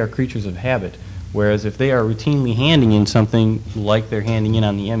 and they are creatures of habit. Whereas if they are routinely handing in something like they're handing in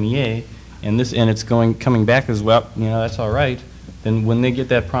on the MEA, and it's coming back as well, that's all right, then when they get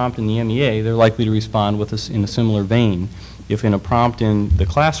that prompt in the MEA, they're likely to respond in a similar vein. If in a prompt in the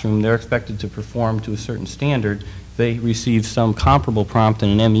classroom, they're expected to perform to a certain standard, they receive some comparable prompt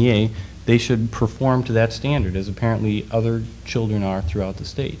in an MEA, they should perform to that standard, as apparently other children are throughout the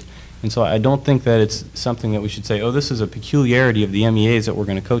state. And so I don't think that it's something that we should say, oh, this is a peculiarity of the MEAs that we're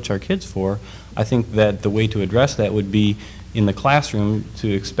going to coach our kids for. I think that the way to address that would be in the classroom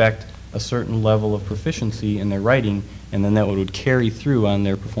to expect a certain level of proficiency in their writing, and then that would carry through on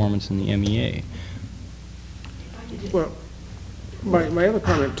their performance in the MEA. Well, my other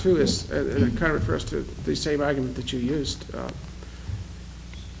comment, too, is, and it kind of refers to the same argument that you used.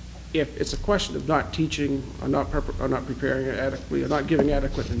 If it's a question of not teaching or not preparing adequately or not giving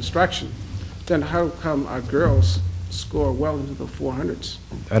adequate instruction, then how come our girls score well into the 400s?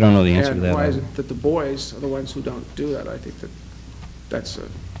 I don't know the answer to that. And why is it that the boys are the ones who don't do that? I think that's a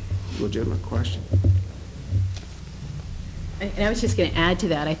legitimate question. And I was just going to add to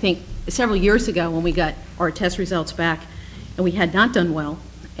that. I think several years ago when we got our test results back and we had not done well,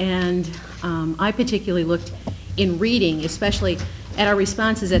 and I particularly looked in reading, especially at our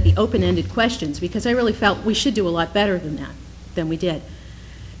responses at the open-ended questions, because I really felt we should do a lot better than we did.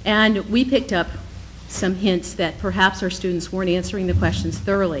 And we picked up some hints that perhaps our students weren't answering the questions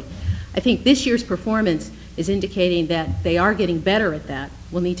thoroughly. I think this year's performance is indicating that they are getting better at that.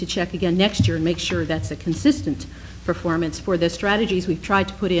 We'll need to check again next year and make sure that's a consistent performance for the strategies we've tried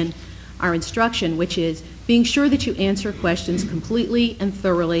to put in our instruction, which is being sure that you answer questions completely and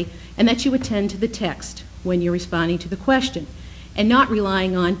thoroughly and that you attend to the text when you're responding to the question, and not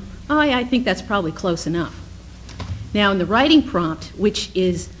relying on, oh, I think that's probably close enough. Now, in the writing prompt, which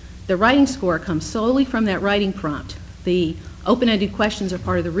is the writing score comes solely from that writing prompt. The open-ended questions are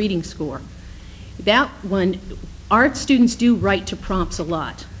part of the reading score. That one, our students do write to prompts a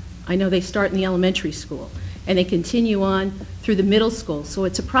lot. I know they start in the elementary school, and they continue on through the middle school, so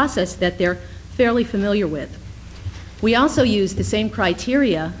it's a process that they're fairly familiar with. We also use the same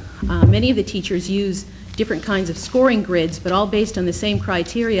criteria. Many of the teachers use different kinds of scoring grids, but all based on the same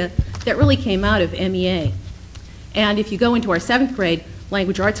criteria that really came out of MEA. And if you go into our 7th grade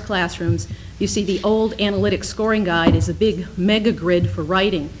language arts classrooms, you see the old analytic scoring guide is a big mega grid for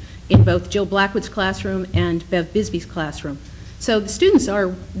writing in both Jill Blackwood's classroom and Bev Bisbee's classroom. So the students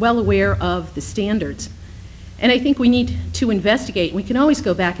are well aware of the standards. And I think we need to investigate. We can always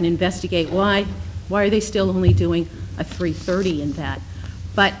go back and investigate why are they still only doing a 330 in that.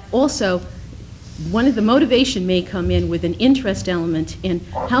 But also, one of the motivation may come in with an interest element in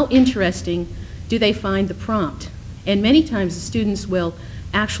how interesting do they find the prompt. And many times the students will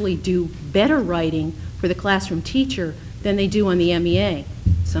actually do better writing for the classroom teacher than they do on the MEA.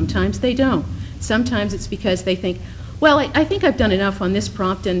 Sometimes they don't. Sometimes it's because they think, well, I think I've done enough on this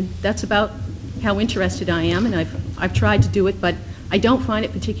prompt and that's about how interested I am, and I've tried to do it, but I don't find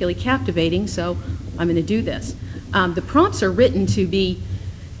it particularly captivating, so I'm going to do this. The prompts are written to be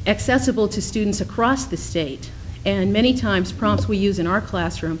accessible to students across the state, And many times, prompts we use in our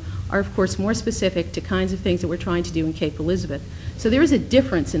classroom are, of course, more specific to kinds of things that we're trying to do in Cape Elizabeth. So there is a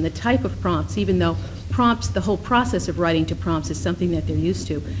difference in the type of prompts, even though prompts, the whole process of writing to prompts is something that they're used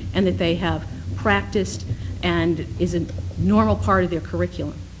to and that they have practiced and is a normal part of their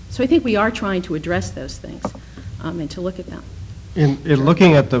curriculum. So I think we are trying to address those things and to look at them. In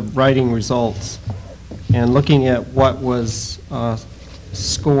looking at the writing results and looking at what was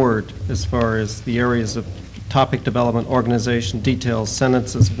scored as far as the areas of topic development, organization, details,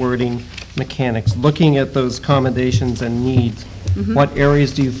 sentences, wording, mechanics, looking at those commendations and needs, what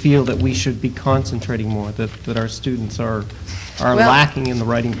areas do you feel that we should be concentrating more, that our students are lacking in the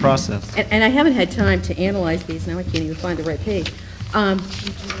writing process? And I haven't had time to analyze these. Now I can't even find the right page.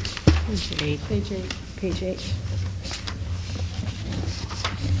 Page 8. Page 8. Page 8.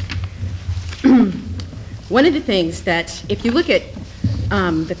 One of the things that, if you look at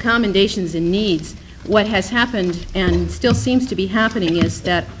the commendations and needs, what has happened and still seems to be happening is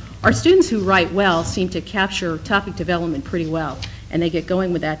that our students who write well seem to capture topic development pretty well, and they get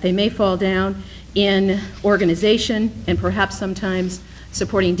going with that. They may fall down in organization and perhaps sometimes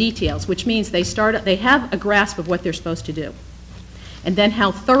supporting details, which means they have a grasp of what they're supposed to do. And then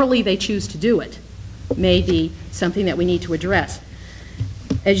how thoroughly they choose to do it may be something that we need to address.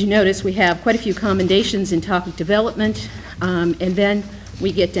 As you notice, we have quite a few commendations in topic development, and then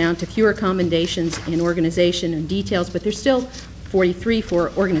we get down to fewer commendations in organization and details, but there's still 43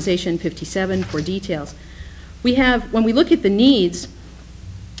 for organization, 57 for details. We have, when we look at the needs,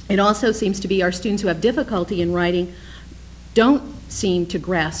 it also seems to be our students who have difficulty in writing don't seem to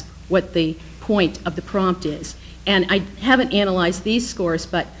grasp what the point of the prompt is. And I haven't analyzed these scores,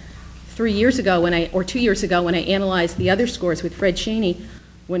 but 3 years ago, or 2 years ago, when I analyzed the other scores with Fred Cheney,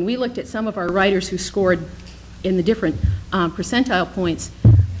 when we looked at some of our writers who scored in the different percentile points,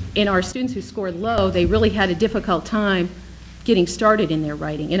 in our students who scored low, they really had a difficult time getting started in their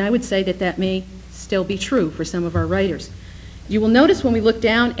writing. And I would say that that may still be true for some of our writers. You will notice when we look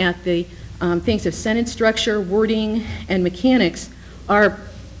down at the things of sentence structure, wording, and mechanics, our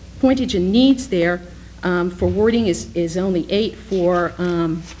pointage and needs there for wording is only 8. For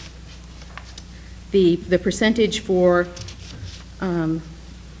the percentage for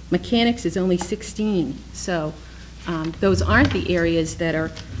mechanics is only 16. So those aren't the areas that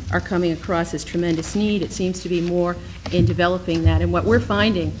are coming across as tremendous need. It seems to be more in developing that. And what we're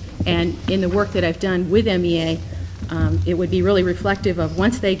finding, and in the work that I've done with MEA, it would be really reflective of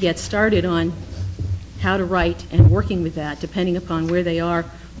once they get started on how to write and working with that, depending upon where they are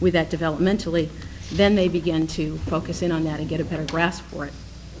with that developmentally, then they begin to focus in on that and get a better grasp for it.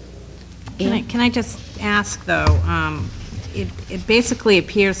 Can I just ask, though, it basically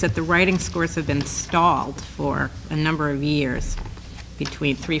appears that the writing scores have been stalled for a number of years,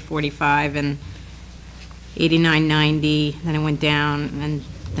 between 345 and 8990, then it went down and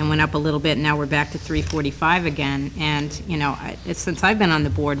then went up a little bit, and now we're back to 345 again. And, you know, since I've been on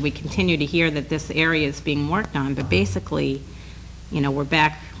the board, we continue to hear that this area is being worked on, but basically, you know, we're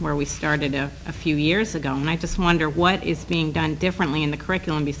back where we started a few years ago. And I just wonder what is being done differently in the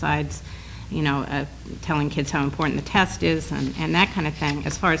curriculum besides, you know, telling kids how important the test is and that kind of thing,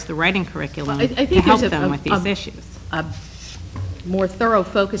 as far as the writing curriculum I think to help them with these issues. A more thorough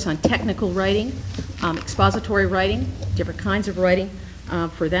focus on technical writing, expository writing, different kinds of writing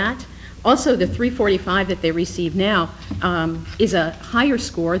for that. Also, the 345 that they receive now is a higher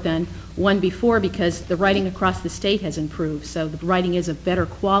score than one before because the writing across the state has improved. So the writing is of better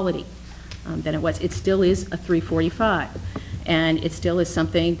quality than it was. It still is a 345. And it still is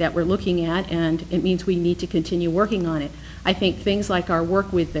something that we're looking at, and it means we need to continue working on it. I think things like our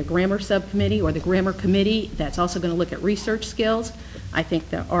work with the grammar subcommittee or the grammar committee, that's also going to look at research skills. I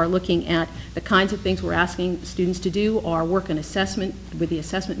think that are looking at the kinds of things we're asking students to do, our work in assessment with the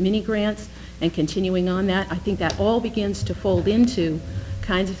assessment mini grants and continuing on that. I think that all begins to fold into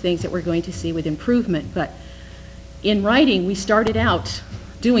kinds of things that we're going to see with improvement. But in writing, we started out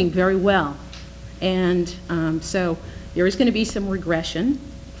doing very well. And so there is going to be some regression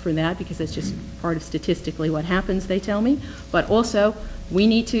for that because that's just part of statistically what happens, they tell me. But also, we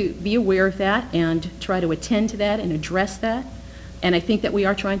need to be aware of that and try to attend to that and address that. And I think that we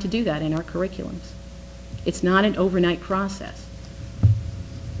are trying to do that in our curriculums. It's not an overnight process.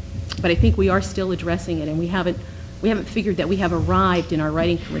 But I think we are still addressing it, and we haven't figured that we have arrived in our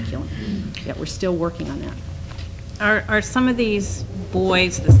writing curriculum, yet we're still working on that. Are some of these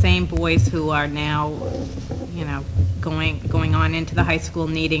boys the same boys who are now, you know, going on into the high school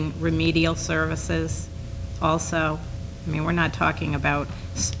needing remedial services also? I mean, we're not talking about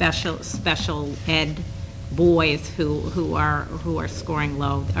special ed boys who are scoring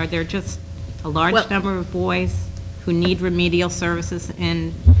low. Are there just a large number of boys? who need remedial services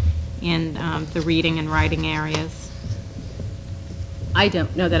in the reading and writing areas? I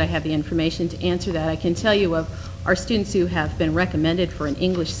don't know that I have the information to answer that. I can tell you of our students who have been recommended for an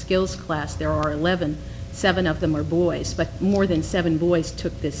English skills class, there are 11. 7 of them are boys, but more than 7 boys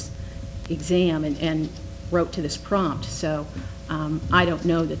took this exam and wrote to this prompt. So I don't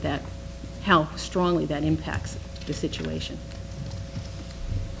know how strongly that impacts the situation.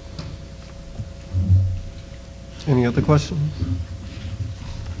 Any other questions?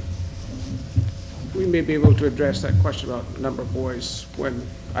 We may be able to address that question about number of boys when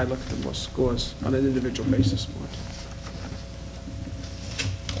I look at the scores on an individual basis.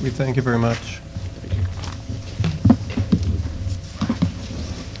 We thank you very much. Thank you.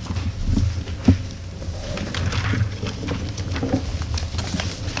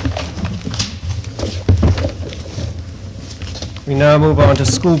 We now move on to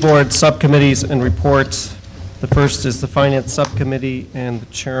school board subcommittees and reports. The first is the Finance Subcommittee and the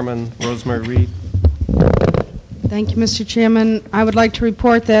Chairman, Rosemary Reed. Thank you, Mr. Chairman. I would like to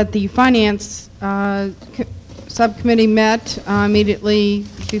report that the Finance Subcommittee met immediately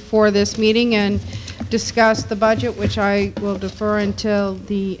before this meeting and discussed the budget, which I will defer until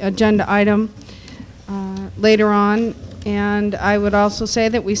the agenda item later on. And I would also say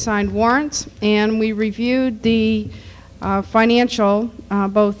that we signed warrants and we reviewed the financial,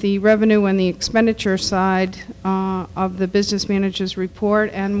 both the revenue and the expenditure side of the business manager's report,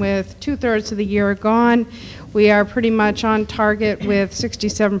 and with 2/3 of the year gone, we are pretty much on target with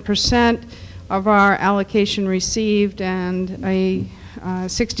 67% of our allocation received and a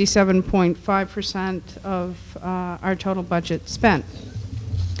 67.5% of our total budget spent.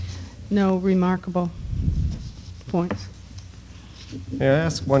 No remarkable points. May I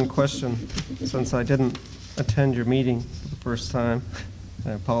ask one question, since I didn't attend your meeting for the first time?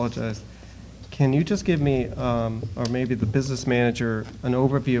 I apologize. Can you just give me, or maybe the business manager, an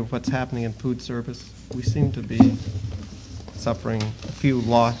overview of what's happening in food service? We seem to be suffering a few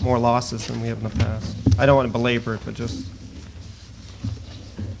more losses than we have in the past. I don't want to belabor it, but just...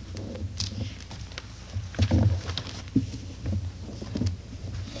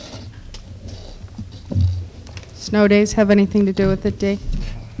 Snow days have anything to do with it, Dee?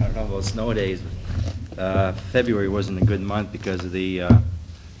 I don't know about snow days. February wasn't a good month because of the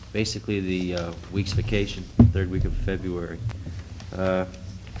basically the week's vacation, third week of February. I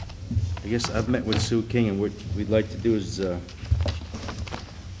guess I've met with Sue King, and what we'd like to do is I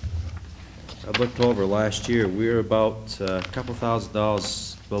looked over last year. We were about a couple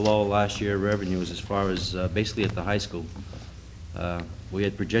 $1,000s below last year revenues as far as basically at the high school. We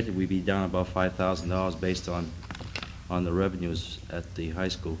had projected we'd be down about $5,000 based on the revenues at the high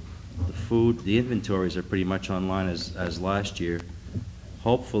school. The food, the inventories are pretty much online as last year.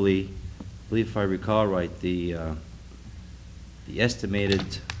 Hopefully, I believe if I recall right, the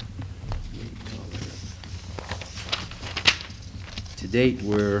estimated to date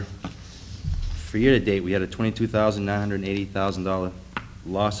for year to date we had a $22,980,000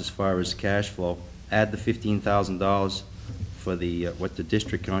 loss as far as cash flow. Add the $15,000 for the what the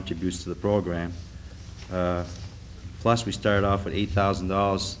district contributes to the program. Plus, we started off with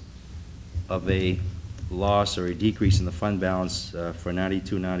 $8,000 of a loss or a decrease in the fund balance for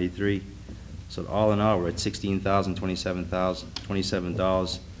 92-93. So all in all, we're at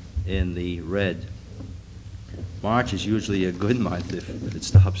 $16,027 in the red. March is usually a good month if it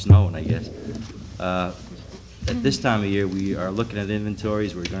stops snowing, I guess. At this time of year, we are looking at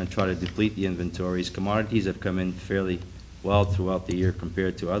inventories. We're going to try to deplete the inventories. Commodities have come in fairly well throughout the year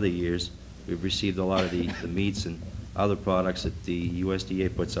compared to other years. We've received a lot of the meats and other products that the USDA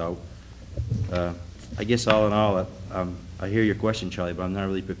puts out. I guess all in all, I hear your question, Charlie, but I'm not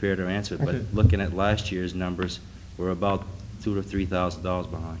really prepared to answer it. But looking at last year's numbers, we're about $2,000 to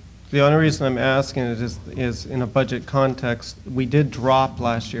 $3,000 behind. The only reason I'm asking it is in a budget context, we did drop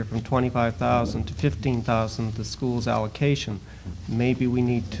last year from $25,000 to $15,000 the school's allocation. Maybe we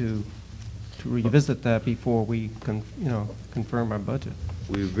need to revisit that before we confirm our budget.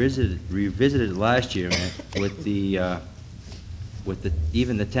 We revisited last year with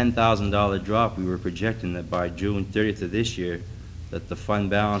even the $10,000 drop. We were projecting that by June 30th of this year, that the fund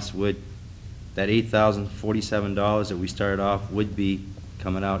balance that $8,047 that we started off would be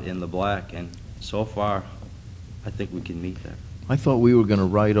coming out in the black, and so far, I think we can meet that. I thought we were going to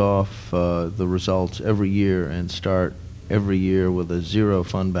write off the results every year and start every year with a zero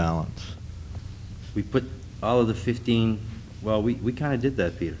fund balance. We put all of the 15, well, we kind of did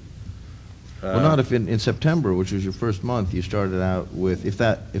that, Peter. Well, not if in September, which was your first month, you started out with, if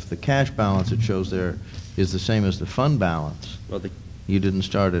the cash balance it shows there is the same as the fund balance, well, you didn't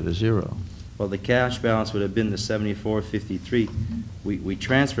start at a zero. Well, the cash balance would have been the 7453. We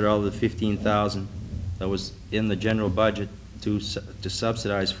transferred all the 15,000 that was in the general budget to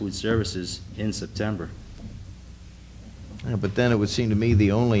subsidize food services in September. Yeah, but then it would seem to me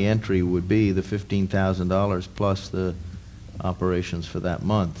the only entry would be the $15,000 plus the operations for that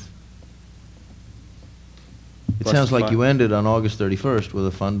month. It Plus sounds the like fi- you ended on August 31st with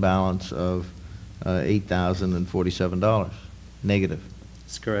a fund balance of $8,047, negative.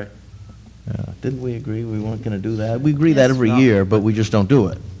 That's correct. Didn't we agree we weren't going to do that? We agree that Yes, every well, year, but we just don't do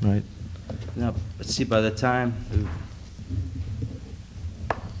it, right? No, but see, by the time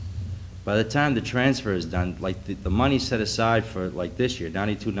the transfer is done, like the money set aside for like this year,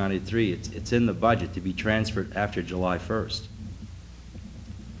 92, 93, it's in the budget to be transferred after July 1st.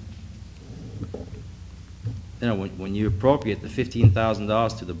 You know, when you appropriate the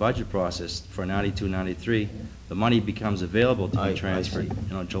 $15,000 to the budget process for 92, 93, the money becomes available to be transferred,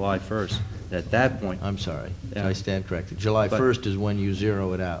 you know, July 1st. At that point... I'm sorry. Yeah. I stand corrected. July But 1st is when you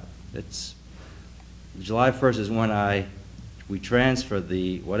zero it out. July 1st is when we transfer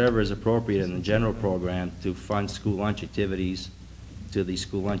whatever is appropriate in the general program to fund school lunch activities to the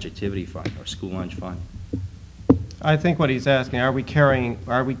school lunch activity fund, or school lunch fund. I think what he's asking, are we carrying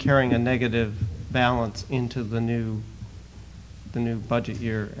a negative balance into the new budget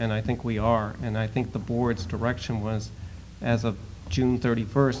year? And I think we are. And I think the board's direction was, as of June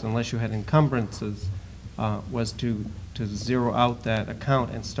 31st, unless you had encumbrances, was to zero out that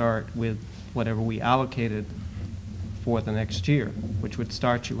account and start with whatever we allocated for the next year, which would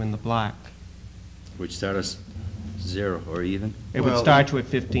start you in the black. Which start us zero or even? It would start you at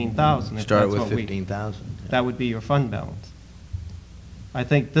 15,000. Start with 15,000. That would be your fund balance. I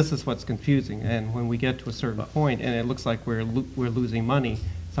think this is what's confusing, and when we get to a certain point, and it looks like we're losing money,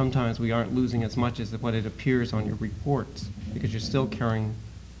 sometimes we aren't losing as much as what it appears on your reports, because you're still carrying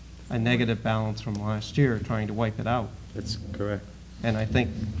a negative balance from last year, trying to wipe it out. That's correct. And I think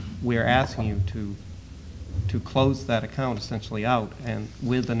we're asking you to close that account essentially out, and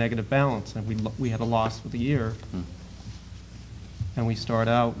with a negative balance, and we had a loss for the year, and we start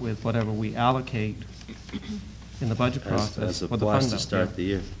out with whatever we allocate in the budget process as a for the plus fund to start the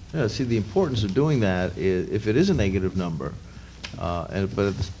year. Yeah, see, the importance of doing that is, if it is a negative number, but at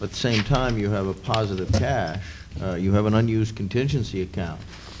the same time you have a positive cash, you have an unused contingency account.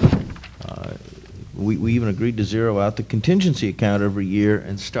 We even agreed to zero out the contingency account every year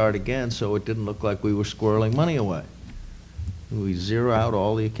and start again, so it didn't look like we were squirreling money away. We zero out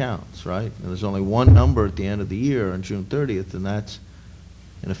all the accounts, right? And there's only one number at the end of the year on June 30th, and that's,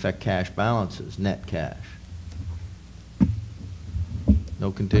 in effect, cash balances, net cash.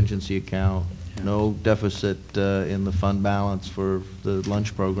 No contingency account, no deficit in the fund balance for the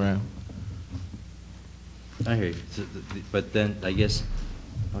lunch program. I hear you. But then, I guess,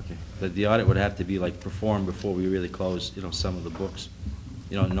 okay, but the audit would have to be like performed before we really close, you know, some of the books,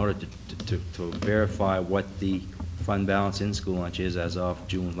 you know, in order to verify what the fund balance in school lunch is as of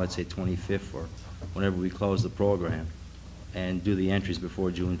June, let's say 25th, or whenever we close the program, and do the entries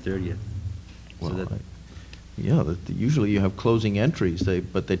before June 30th. Well, So that, yeah, usually you have closing entries,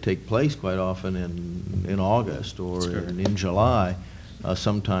 but they take place quite often in August or in July,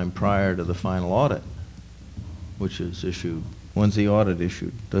 sometime prior to the final audit, which is issued. When's the audit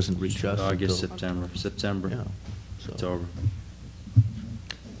issued? Doesn't reach us August, until September, Yeah. So. October.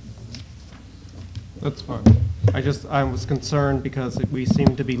 That's fine. I was concerned because we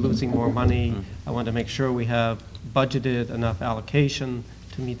seem to be losing more money. I want to make sure we have budgeted enough allocation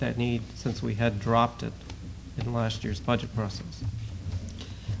to meet that need, since we had dropped it in last year's budget process.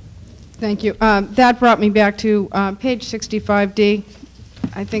 Thank you. That brought me back to page 65D.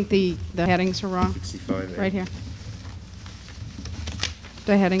 I think the headings are wrong. 65A. Right here.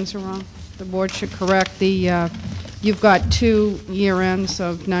 The headings are wrong. The board should correct the, you've got 2 year ends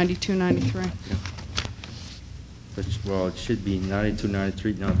of 92, 93. Well, it should be 92,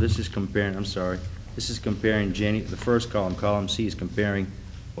 93. No, this is comparing, I'm sorry. This is comparing the first column, column C is comparing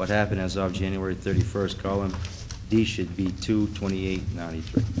what happened as of January 31st. Column D should be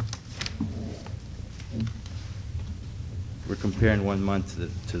 2/28/93. We're comparing 1 month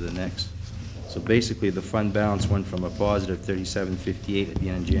to the next. So basically, the fund balance went from a positive 3758 at the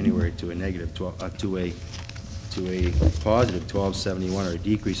end of January to a negative 12, to a positive 1271, or a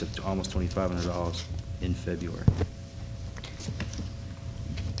decrease of almost $2,500 in February.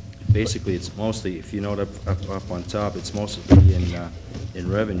 Basically, it's mostly, if you note up on top, it's mostly in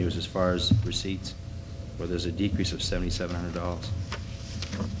revenues as far as receipts, where there's a decrease of $7,700.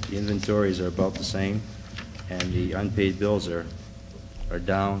 The inventories are about the same, and the unpaid bills are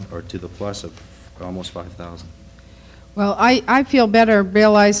down or to the plus of almost 5,000. Well, I feel better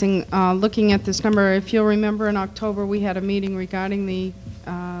realizing, looking at this number. If you'll remember, in October, we had a meeting regarding the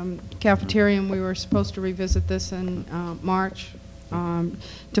cafeteria, and we were supposed to revisit this in March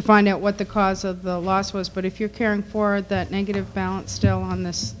to find out what the cause of the loss was. But if you're carrying forward that negative balance still on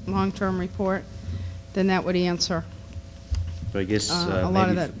this long-term report, then that would answer But I guess a lot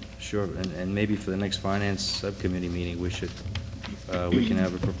of that. Sure, and maybe for the next finance subcommittee meeting, we should, we can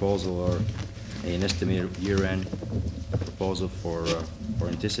have a proposal or an estimated year-end proposal for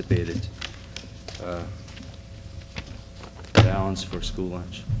anticipated balance for school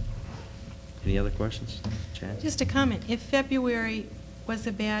lunch. Any other questions? Chance? Just a comment. If February was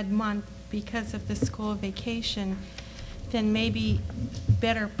a bad month because of the school vacation, then maybe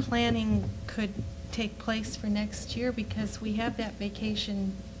better planning could take place for next year, because we have that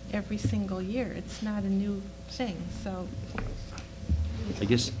vacation every single year. It's not a new thing, so. I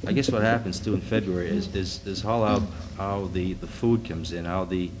guess what happens too in February is how the food comes in, how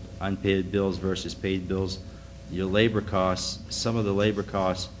the unpaid bills versus paid bills, your labor costs, some of the labor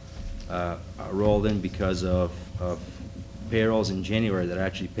costs are rolled in because of payrolls in January that are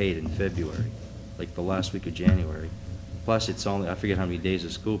actually paid in February, like the last week of January. Plus, it's only, I forget how many days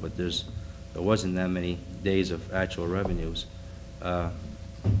of school, but there wasn't that many days of actual revenues.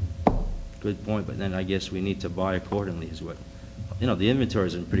 Good point, but then I guess we need to buy accordingly is what, you know, the inventory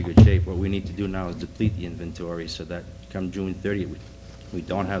is in pretty good shape. What we need to do now is deplete the inventory so that come June 30th, we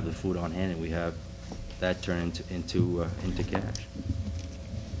don't have the food on hand and we have that turn into cash.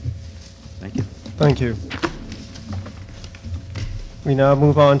 Thank you. Thank you. We now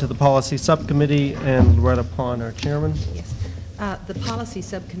move on to the Policy Subcommittee, and Loretta Pond, our chairman. Yes. The Policy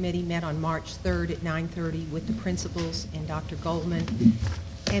Subcommittee met on March 3rd at 9:30 with the principals and Dr. Goldman,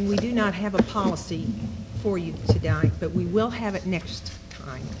 and we do not have a policy for you tonight, but we will have it next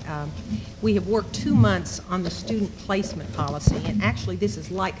time. We have worked 2 months on the student placement policy, and actually this is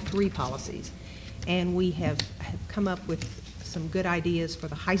like 3 policies, and we have come up with some good ideas for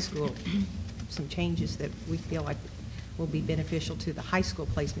the high school, some changes that we feel like will be beneficial to the high school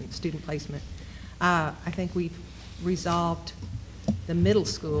placement, student placement. I think we've resolved the middle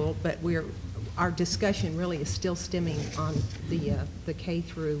school, but our discussion really is still stemming on the K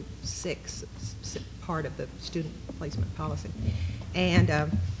through 6 part of the student placement policy. And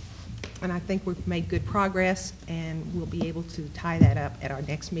I think we've made good progress, and we'll be able to tie that up at our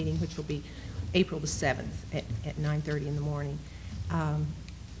next meeting, which will be April the 7th at 9:30 in the morning.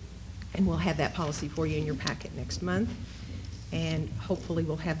 And we'll have that policy for you in your packet next month. And hopefully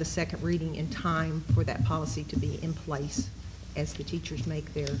we'll have the second reading in time for that policy to be in place as the teachers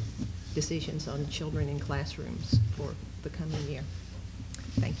make their decisions on children in classrooms for the coming year.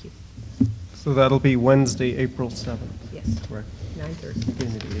 Thank you. So that'll be Wednesday, April 7th. Yes. Correct.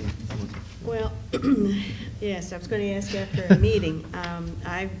 9:30. Well, yes, I was going to ask after a meeting.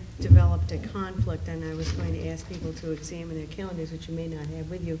 I've developed a conflict, and I was going to ask people to examine their calendars, which you may not have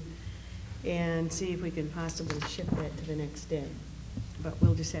with you, and see if we can possibly shift that to the next day. But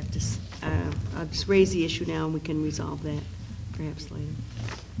we'll just have to, I'll just raise the issue now, and we can resolve that perhaps later.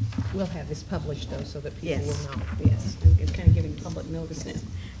 We'll have this published, though, so that people will know. Yes, I'm kind of giving public notice now.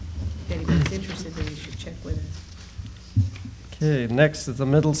 If anybody's interested, then you should check with us. Okay, next is the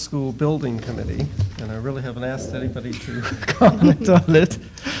Middle School Building Committee, and I really haven't asked anybody to comment on it.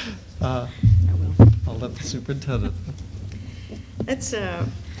 I will. I'll let the superintendent. That's,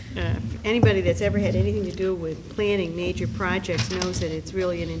 anybody that's ever had anything to do with planning major projects knows that it's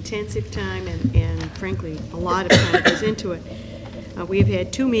really an intensive time, and frankly, a lot of time goes into it. We've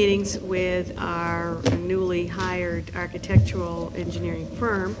had 2 meetings with our newly hired architectural engineering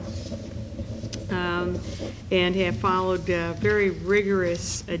firm, and have followed a very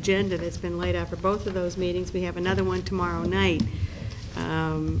rigorous agenda that's been laid out for both of those meetings. We have another one tomorrow night.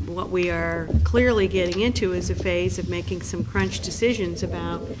 What we are clearly getting into is a phase of making some crunch decisions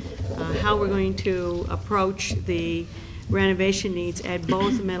about how we're going to approach the renovation needs at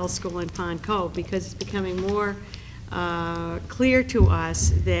both the middle school and Pond Cove, because it's becoming more clear to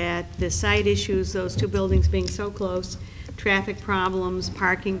us that the site issues, those 2 buildings being so close, traffic problems,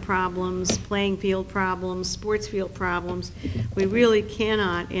 parking problems, playing field problems, sports field problems, we really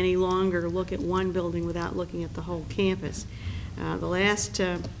cannot any longer look at one building without looking at the whole campus. The last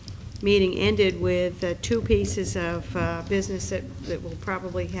meeting ended with 2 pieces of business that will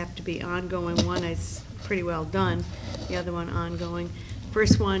probably have to be ongoing. One is pretty well done, the other one ongoing.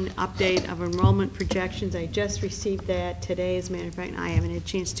 First one, update of enrollment projections. I just received that today, as a matter of fact. I haven't had a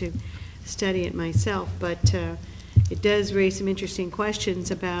chance to study it myself, but it does raise some interesting questions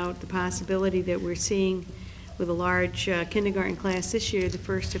about the possibility that we're seeing with a large kindergarten class this year, the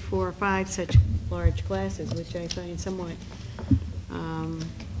first of 4 or 5 such large classes, which I find somewhat,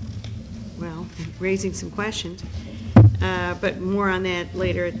 well, raising some questions. But more on that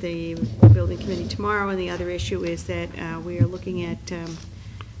later at the building committee tomorrow. And the other issue is that we are looking at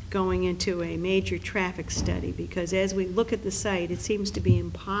going into a major traffic study, because as we look at the site, it seems to be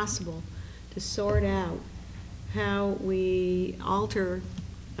impossible to sort out how we alter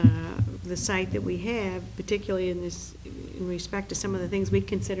the site that we have, particularly in respect to some of the things we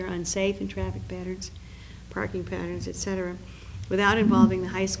consider unsafe in traffic patterns, parking patterns, etc., without involving the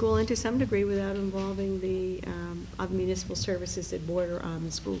high school, and to some degree without involving the other municipal services that border on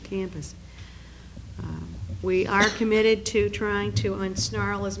the school campus. We are committed to trying to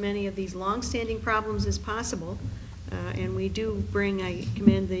unsnarl as many of these long-standing problems as possible, and we do I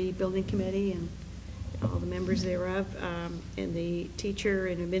commend the building committee and all the members thereof, and the teacher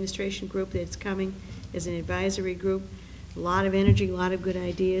and administration group that's coming as an advisory group. A lot of energy, a lot of good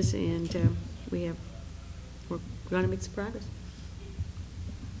ideas, and we're going to make some progress.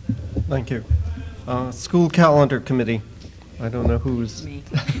 Thank you. School calendar committee. I don't know who's... Me.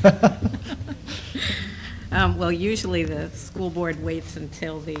 Well, usually the school board waits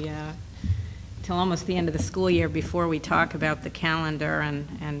until till almost the end of the school year before we talk about the calendar,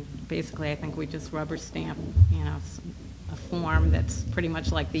 and basically I think we just rubber stamp, a form that's pretty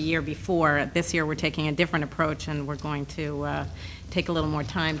much like the year before. This year we're taking a different approach, and we're going to take a little more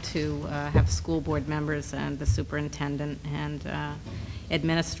time to have school board members and the superintendent and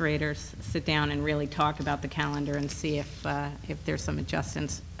administrators sit down and really talk about the calendar and see if there's some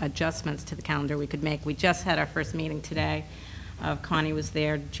adjustments to the calendar we could make. We just had our first meeting today. Connie was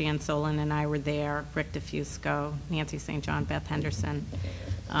there, Jan Solon and I were there, Rick DeFusco, Nancy St. John, Beth Henderson,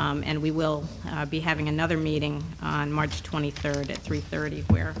 and we will be having another meeting on March 23rd at 3:30,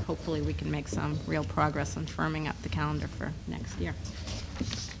 where hopefully we can make some real progress on firming up the calendar for next year.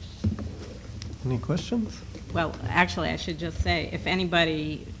 Any questions? Well, actually, I should just say, if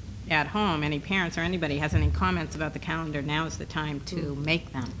anybody at home, any parents or anybody has any comments about the calendar, now is the time to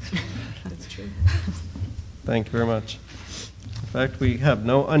make them. That's true. Thank you very much. In fact, we have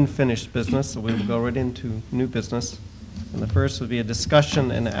no unfinished business, so we will go right into new business. And the first would be a discussion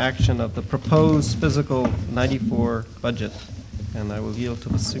and action of the proposed fiscal 94 budget. And I will yield to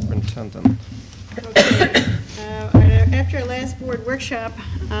the superintendent. Okay. After our last board workshop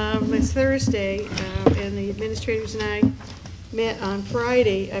last Thursday, and the administrators and I met on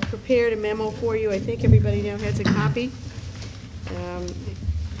Friday, I prepared a memo for you. I think everybody now has a copy.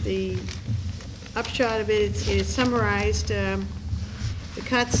 The upshot of it is summarized. The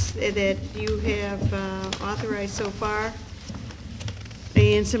cuts that you have authorized so far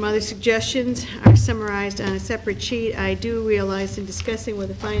and some other suggestions are summarized on a separate sheet. I do realize in discussing with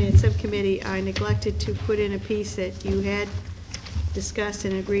the Finance Subcommittee, I neglected to put in a piece that you had discussed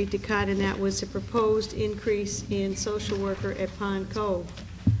and agreed to cut, and that was a proposed increase in social worker at Pond Cove.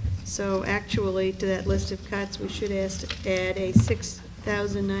 So actually, to that list of cuts, we should add a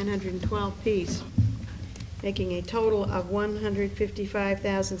 6,912 piece, making a total of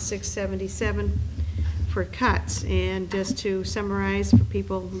 155,677 for cuts. And just to summarize for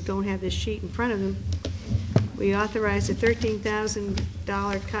people who don't have this sheet in front of them, we authorized a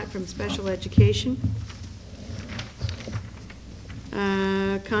 $13,000 cut from special education,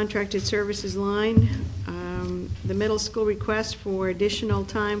 contracted services line. The middle school request for additional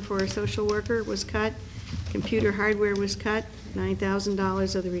time for a social worker was cut. Computer hardware was cut.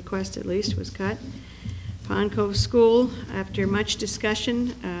 $9,000 of the request at least was cut. Pond Cove School, after much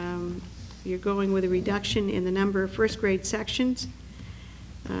discussion, you're going with a reduction in the number of first grade sections.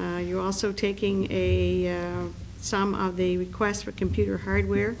 You're also taking some of the requests for computer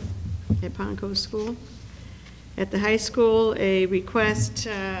hardware at Pond Cove School. At the high school, a request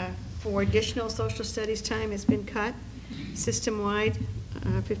for additional social studies time has been cut, system-wide,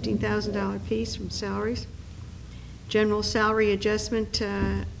 $15,000 piece from salaries. General salary adjustment,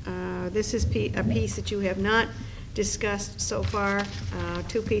 this is a piece that you have not discussed so far,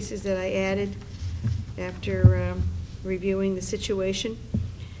 two pieces that I added after reviewing the situation.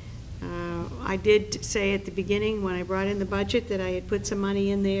 I did say at the beginning when I brought in the budget that I had put some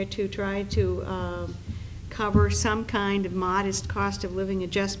money in there to try to cover some kind of modest cost of living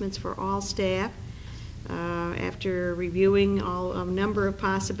adjustments for all staff. After reviewing a number of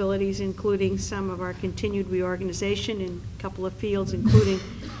possibilities, including some of our continued reorganization in a couple of fields, including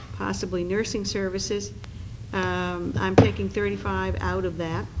possibly nursing services, I'm taking 35 out of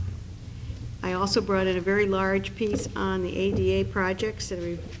that. I also brought in a very large piece on the ADA projects that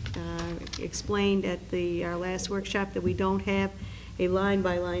we explained at our last workshop that we don't have a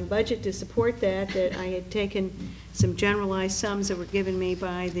line-by-line budget to support that I had taken some generalized sums that were given me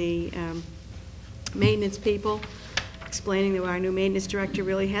by the maintenance people, explaining that our new maintenance director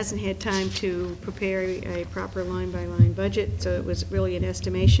really hasn't had time to prepare a proper line-by-line budget, so it was really an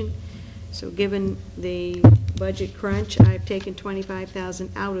estimation. So given the budget crunch, I've taken $25,000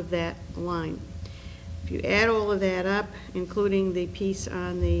 out of that line. If you add all of that up, including the piece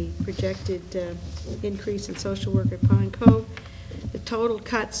on the projected increase in social work at Pond Cove, the total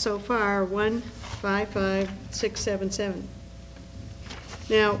cuts so far are 155,677.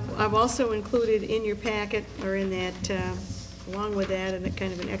 Now, I've also included in your packet, or in that, along with that, and a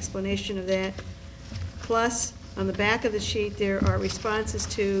kind of an explanation of that. Plus, on the back of the sheet, there are responses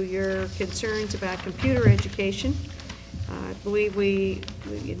to your concerns about computer education. I believe the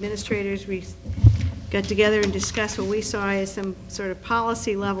administrators, we got together and discussed what we saw as some sort of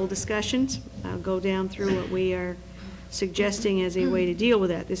policy level discussions. I'll go down through what we are suggesting as a way to deal with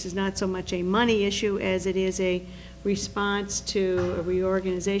that. This is not so much a money issue as it is a response to a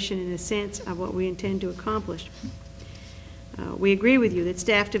reorganization in a sense of what we intend to accomplish. We agree with you that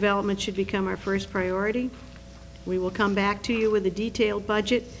staff development should become our first priority. We will come back to you with a detailed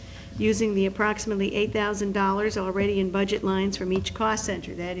budget using the approximately $8,000 already in budget lines from each cost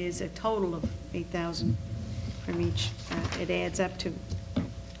center. That is a total of $8,000 from each. It adds up to.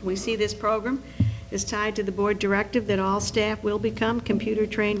 We see this program is tied to the board directive that all staff will become computer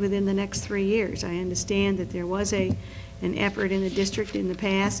trained within the next 3 years. I understand that there was an effort in the district in the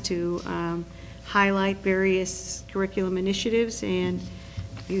past to highlight various curriculum initiatives, and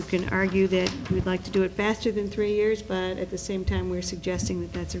you can argue that we'd like to do it faster than 3 years, but at the same time we're suggesting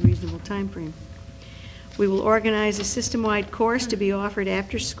that that's a reasonable time frame. We will organize a system-wide course to be offered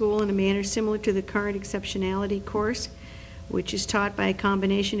after school in a manner similar to the current exceptionality course, which is taught by a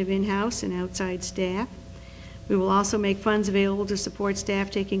combination of in-house and outside staff. We will also make funds available to support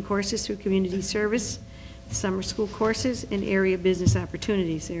staff taking courses through community service, summer school courses, and area business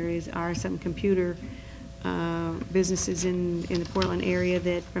opportunities. There are some computer businesses in the Portland area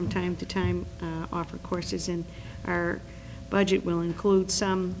that from time to time offer courses, and our budget will include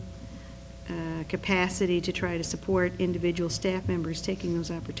some capacity to try to support individual staff members taking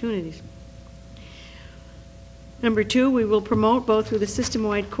those opportunities. Number 2, we will promote both through the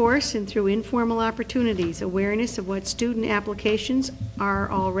system-wide course and through informal opportunities, awareness of what student applications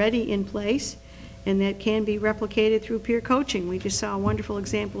are already in place and that can be replicated through peer coaching. We just saw a wonderful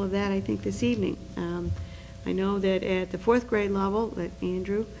example of that, I think, this evening. I know that at the 4th grade level, that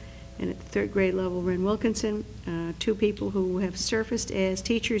Andrew, and at the 3rd grade level, Ren Wilkinson, 2 people who have surfaced as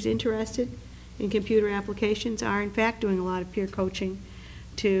teachers interested in computer applications are in fact doing a lot of peer coaching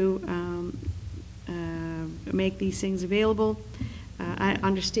to make these things available. I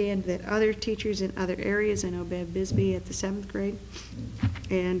understand that other teachers in other areas, I know Bev Bisbee at the 7th grade,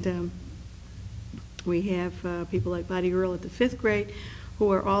 and we have people like Buddy Earl at the 5th grade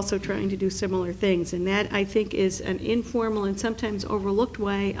who are also trying to do similar things. And that, I think, is an informal and sometimes overlooked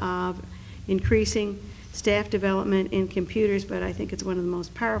way of increasing staff development in computers, but I think it's one of the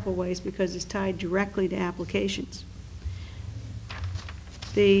most powerful ways because it's tied directly to applications.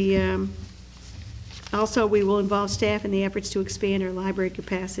 Also, we will involve staff in the efforts to expand our library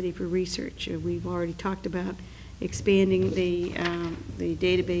capacity for research. We've already talked about expanding the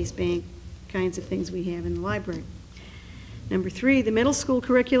database bank kinds of things we have in the library. Number 3, the middle school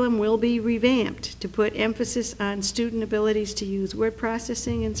curriculum will be revamped to put emphasis on student abilities to use word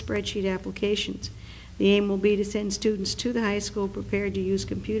processing and spreadsheet applications. The aim will be to send students to the high school prepared to use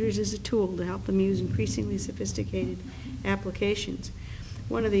computers as a tool to help them use increasingly sophisticated applications.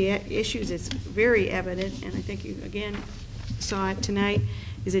 One of the issues that's very evident, and I think you again saw it tonight,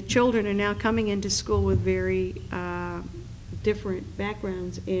 is that children are now coming into school with very different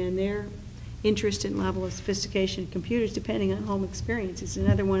backgrounds, and their interest and level of sophistication of computers depending on home experience. It's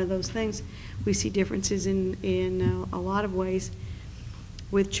another one of those things. We see differences in a lot of ways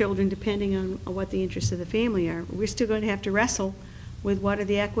with children depending on what the interests of the family are. We're still going to have to wrestle with what are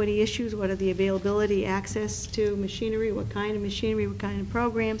the equity issues, what are the availability, access to machinery, what kind of machinery, what kind of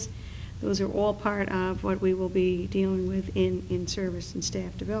programs. Those are all part of what we will be dealing with in service and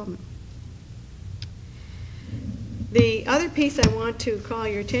staff development. The other piece I want to call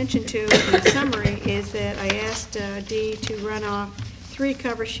your attention to in summary is that I asked Dee to run off 3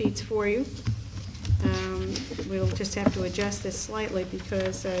 cover sheets for you. We'll just have to adjust this slightly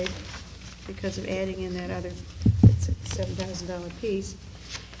because of adding in that other $7,000 piece.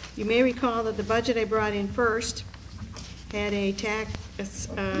 You may recall that the budget I brought in first had a tax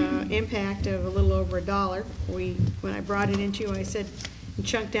impact of a little over $1. When I brought it into you, I said and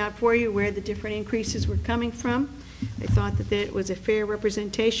chunked out for you where the different increases were coming from. I thought that it was a fair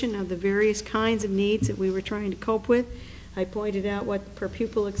representation of the various kinds of needs that we were trying to cope with. I pointed out what per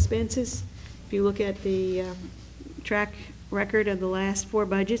pupil expenses If you look at the track record of the last 4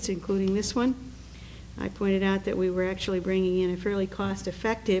 budgets, including this one, I pointed out that we were actually bringing in a fairly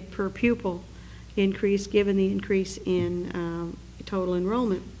cost-effective per pupil increase given the increase in total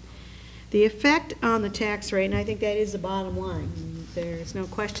enrollment. The effect on the tax rate, and I think that is the bottom line. There's no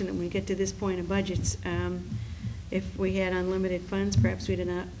question that when we get to this point in budgets, if we had unlimited funds, perhaps we'd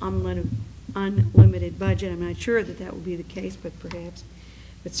have an unlimited budget. I'm not sure that that would be the case, but perhaps.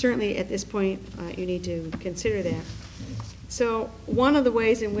 But certainly at this point, you need to consider that. So one of the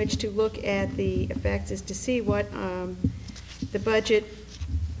ways in which to look at the effects is to see what the budget,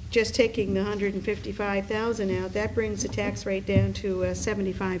 just taking the $155,000 out, that brings the tax rate down to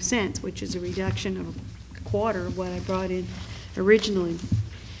 75 cents, which is a reduction of a quarter of what I brought in originally.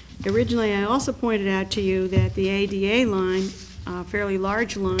 Originally, I also pointed out to you that the ADA line, a fairly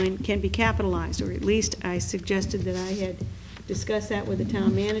large line, can be capitalized, or at least I suggested that I had discussed that with the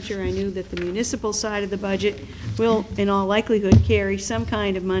town manager. I knew that the municipal side of the budget will, in all likelihood, carry some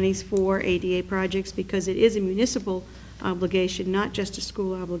kind of monies for ADA projects because it is a municipal obligation, not just a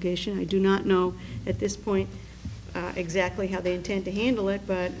school obligation. I do not know at this point exactly how they intend to handle it,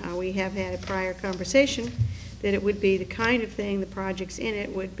 but we have had a prior conversation that it would be the kind of thing, the projects in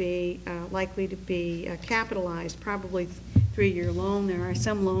it would be likely to be capitalized, probably 3-year loan. There are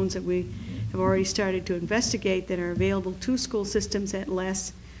some loans that we have already started to investigate that are available to school systems at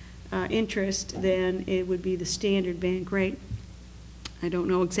less interest than it would be the standard bank rate. I don't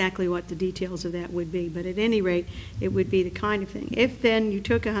know exactly what the details of that would be, but at any rate, it would be the kind of thing. If then you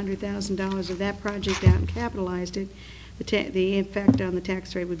took $100,000 of that project out and capitalized it, the effect on the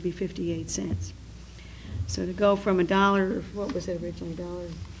tax rate would be 58 cents. So to go from $1, what was it originally,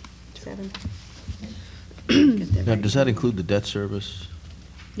 $1.07? Now, does that include the debt service?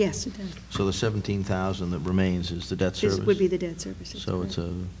 Yes, it does. So the 17,000 that remains is the debt service? This would be the debt service. So it's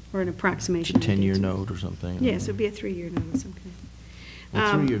a... Or an approximation. It's a 10-year note or something? Yes, it would be a 3-year note of some kind.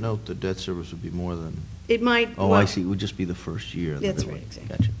 Well, 3-year note, the debt service would be more than... It might... Oh, well, I see. It would just be the first year. That's right,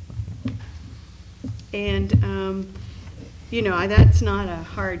 exactly. Gotcha. And, you know, that's not a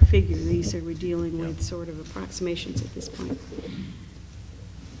hard figure. These are, we're dealing with sort of approximations at this point.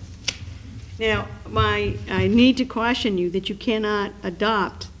 Now, I need to caution you that you cannot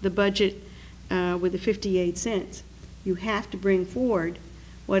adopt the budget with the 58 cents. You have to bring forward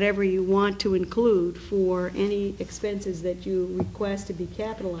whatever you want to include for any expenses that you request to be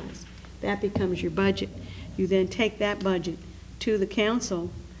capitalized. That becomes your budget. You then take that budget to the council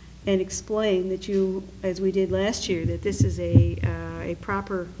and explain that you, as we did last year, that this is a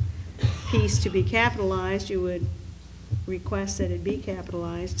proper piece to be capitalized. You would request that it be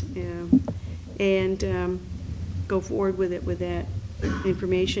capitalized and go forward with it with that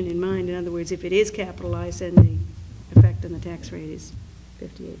information in mind. In other words, if it is capitalized, then the effect on the tax rate is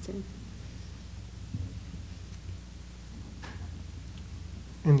 58 cents.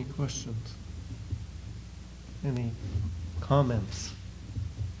 Any questions? Any comments?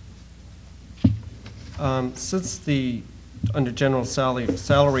 Since under general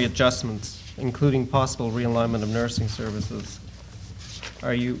salary adjustments, including possible realignment of nursing services,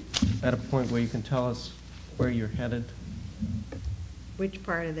 are you at a point where you can tell us where you're headed? Which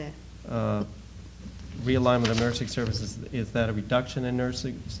part of that? Realignment of nursing services, is that a reduction in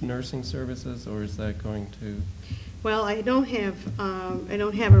nursing services, or is that going to? Well, I don't have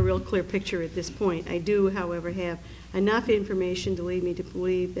a real clear picture at this point. I do, however, have enough information to lead me to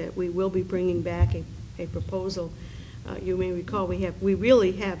believe that we will be bringing back a proposal. You may recall we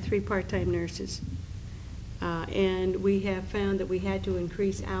really have 3 part-time nurses, and we have found that we had to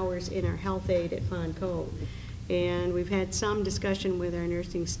increase hours in our health aide at Pond Cove, and we've had some discussion with our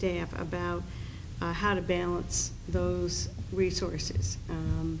nursing staff about how to balance those resources.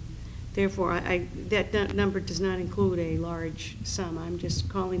 Therefore, that number does not include a large sum. I'm just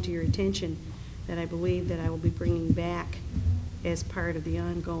calling to your attention that I believe that I will be bringing back as part of the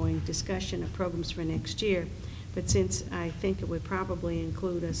ongoing discussion of programs for next year. But since I think it would probably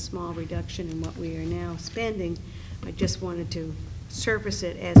include a small reduction in what we are now spending, I just wanted to surface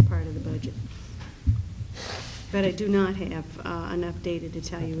it as part of the budget. But I do not have enough data to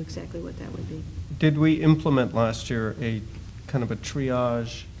tell you exactly what that would be. Did we implement last year a kind of a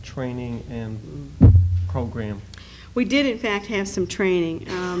triage training and program? We did, in fact, have some training.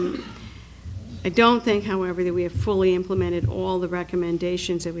 I don't think, however, that we have fully implemented all the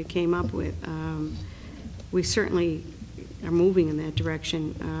recommendations that we came up with. We certainly are moving in that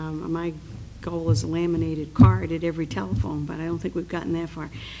direction. My goal is a laminated card at every telephone, but I don't think we've gotten that far.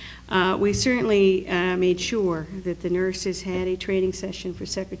 We certainly made sure that the nurses had a training session for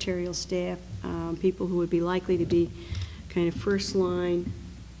secretarial staff, people who would be likely to be kind of first-line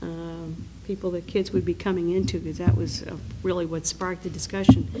people that kids would be coming into, because that was really what sparked the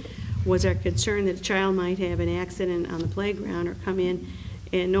discussion, was our concern that a child might have an accident on the playground or come in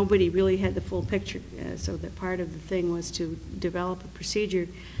and nobody really had the full picture. So that part of the thing was to develop a procedure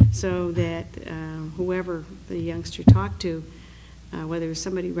so that whoever the youngster talked to, whether it was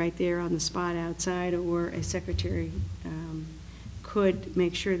somebody right there on the spot outside or a secretary, could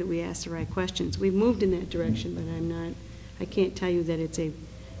make sure that we asked the right questions. We've moved in that direction, but I can't tell you that it's a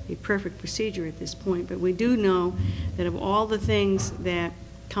perfect procedure at this point, but we do know that of all the things that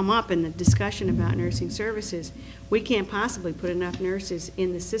come up in the discussion about nursing services, we can't possibly put enough nurses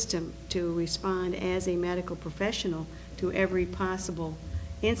in the system to respond as a medical professional to every possible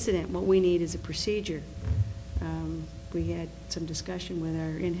incident. What we need is a procedure. We had some discussion with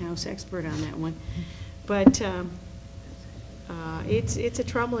our in-house expert on that one, but it's a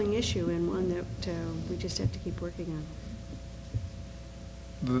troubling issue and one that we just have to keep working on.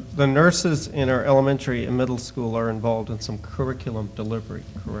 The nurses in our elementary and middle school are involved in some curriculum delivery,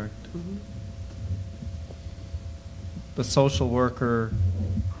 correct? Mm-hmm. The social worker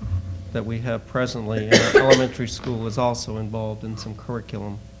that we have presently in our elementary school is also involved in some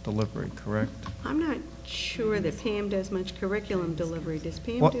curriculum delivery, correct? I'm not sure that Pam does much curriculum delivery. Does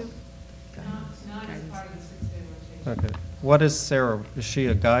Pam What? do? Not as part of the six-day rotation. Okay. What is Sarah? Is she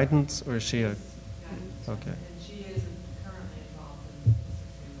a guidance or is she a? Okay. And she is currently involved in the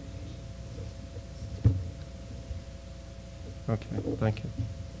six-day rotation. Okay, thank you.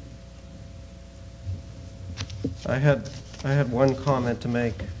 I had one comment to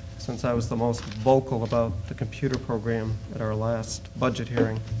make, since I was the most vocal about the computer program at our last budget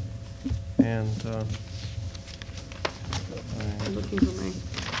hearing. And I'm looking for my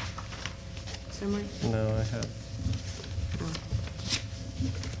summary. no, I had.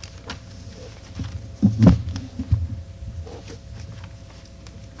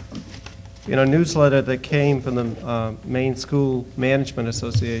 In a newsletter that came from the Maine School Management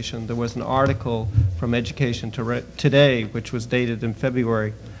Association, there was an article from Education Today, which was dated in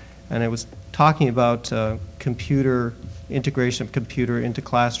February, and it was talking about integration of computer into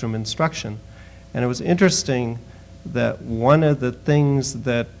classroom instruction. And it was interesting that one of the things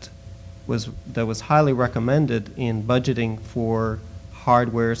that was highly recommended in budgeting for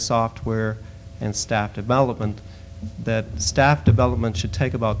hardware, software, and staff development, that staff development should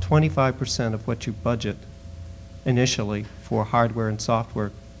take about 25% of what you budget initially for hardware and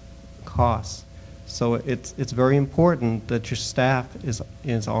software costs. So it's very important that your staff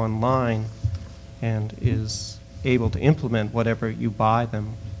is online and is able to implement whatever you buy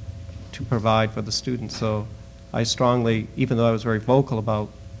them to provide for the students. So I strongly, even though I was very vocal about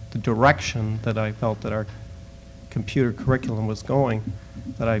the direction that I felt that our computer curriculum was going,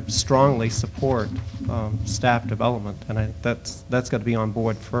 that I strongly support staff development, and that's got to be on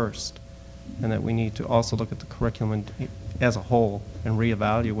board first, and that we need to also look at the curriculum as a whole and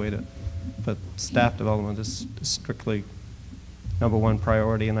reevaluate it. But staff development is strictly #1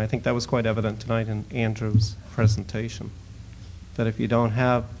 priority, and I think that was quite evident tonight in Andrew's presentation, that if you don't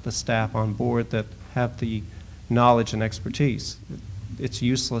have the staff on board that have the knowledge and expertise, it's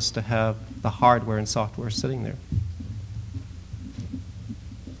useless to have the hardware and software sitting there.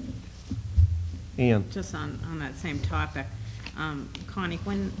 Ian. Just on that same topic, Connie,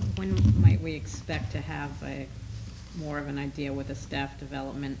 when might we expect to have more of an idea what the staff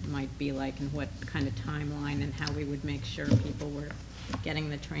development might be like, and what kind of timeline, and how we would make sure people were getting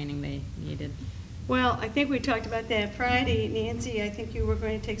the training they needed? Well, I think we talked about that Friday. Nancy, I think you were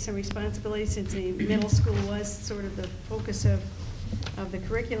going to take some responsibility, since the middle school was sort of the focus of the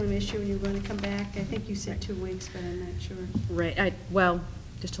curriculum issue, and you were going to come back. I think you said 2 weeks, but I'm not sure. Right. Well,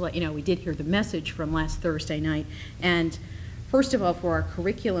 just to let you know, we did hear the message from last Thursday night. And first of all, for our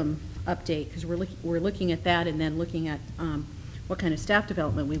curriculum update, because we're looking at that, and then looking at what kind of staff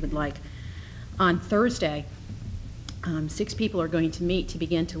development we would like. On Thursday, 6 people are going to meet to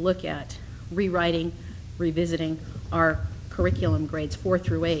begin to look at rewriting, revisiting our curriculum grades 4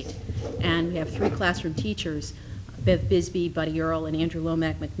 through 8. And we have 3 classroom teachers, Bev Bisbee, Buddy Earl, and Andrew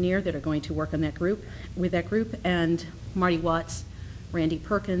Lomack McNear, that are going to work on that group, and Marty Watts, Randy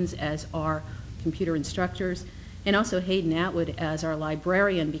Perkins as our computer instructors, and also Hayden Atwood as our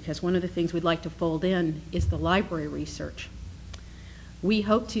librarian, because one of the things we'd like to fold in is the library research. We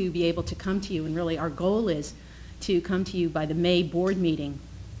hope to be able to come to you, and really our goal is to come to you by the May board meeting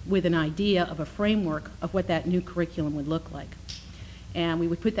with an idea of a framework of what that new curriculum would look like. And we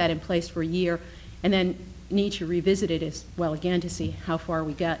would put that in place for a year, and then need to revisit it as well again to see how far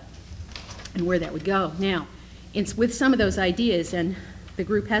we got and where that would go. Now, with some of those ideas, and the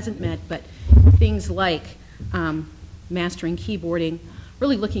group hasn't met, but things like mastering keyboarding,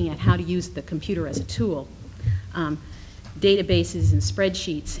 really looking at how to use the computer as a tool, databases and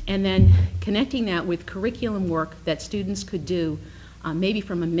spreadsheets, and then connecting that with curriculum work that students could do, maybe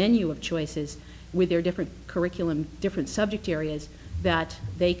from a menu of choices with their different curriculum, different subject areas that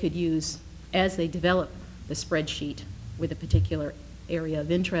they could use as they develop the spreadsheet with a particular area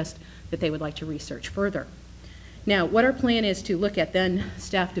of interest that they would like to research further. Now, what our plan is to look at then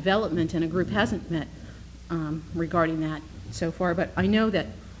staff development, and a group hasn't met regarding that so far, but I know that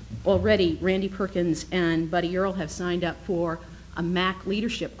already Randy Perkins and Buddy Earl have signed up for a MAC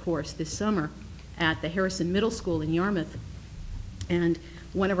leadership course this summer at the Harrison Middle School in Yarmouth. And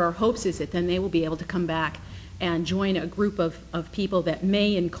one of our hopes is that then they will be able to come back and join a group of people that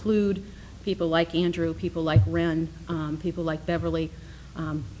may include people like Andrew, people like Ren, people like Beverly,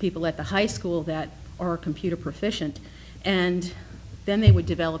 people at the high school that are computer proficient. And then they would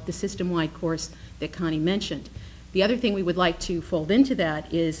develop the system-wide course that Connie mentioned. The other thing we would like to fold into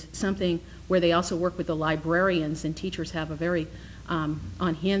that is something where they also work with the librarians, and teachers have a very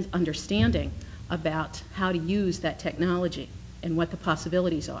on-hand understanding about how to use that technology and what the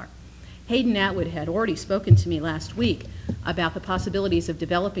possibilities are. Hayden Atwood had already spoken to me last week about the possibilities of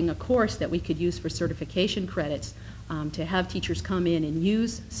developing a course that we could use for certification credits, to have teachers come in and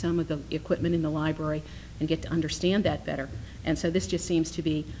use some of the equipment in the library and get to understand that better. And so this just seems to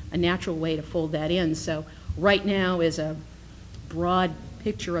be a natural way to fold that in. So right now, as a broad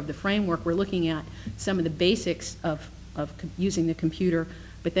picture of the framework, we're looking at some of the basics of using the computer,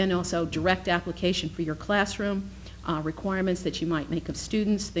 but then also direct application for your classroom, requirements that you might make of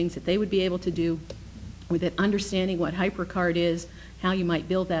students, things that they would be able to do with it, understanding what HyperCard is, how you might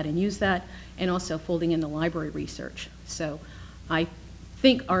build that and use that, and also folding in the library research. So I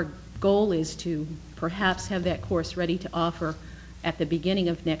think our goal is to perhaps have that course ready to offer at the beginning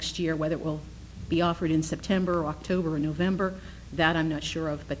of next year. Whether it will be offered in September or October or November, that I'm not sure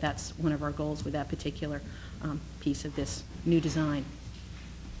of, but that's one of our goals with that particular piece of this new design.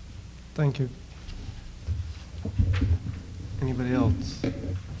 Thank you. Anybody else?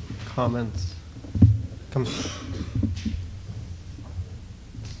 Comments? Come.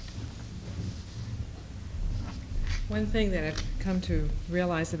 One thing that I've come to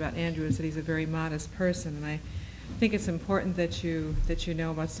realize about Andrew is that he's a very modest person, and I think it's important that you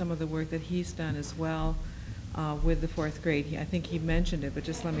know about some of the work that he's done as well with the fourth grade. I think he mentioned it, but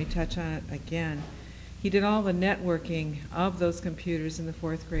just let me touch on it again. He did all the networking of those computers in the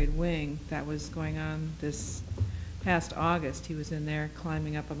fourth grade wing that was going on this past August. He was in there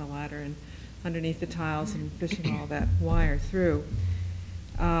climbing up on the ladder and underneath the tiles and fishing all that wire through.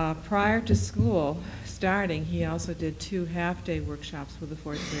 Prior to school starting, he also did 2 half-day workshops with the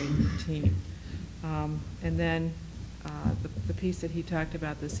fourth grade team. And then the piece that he talked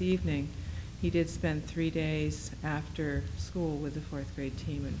about this evening, he did spend 3 days after school with the fourth grade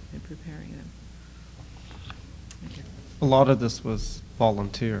team and preparing them. A lot of this was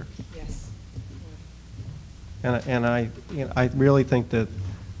volunteer. Yes. And I really think that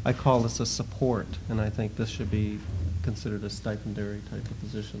I call this a support, and I think this should be considered a stipendary type of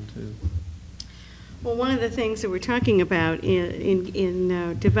position too. Well, one of the things that we're talking about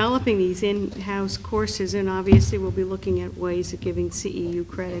in developing these in-house courses, and obviously we'll be looking at ways of giving CEU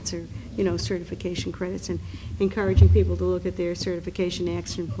credits or, certification credits, and encouraging people to look at their certification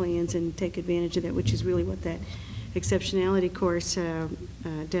action plans and take advantage of that, which is really what that exceptionality course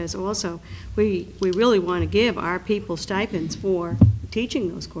does also. We really want to give our people stipends for teaching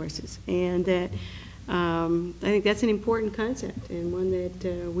those courses, and that I think that's an important concept, and one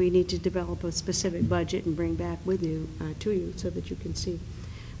that we need to develop a specific budget and bring back with you to you so that you can see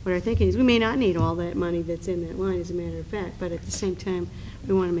what our thinking is. We may not need all that money that's in that line, as a matter of fact, but at the same time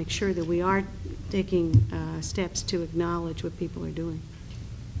we want to make sure that we are taking steps to acknowledge what people are doing.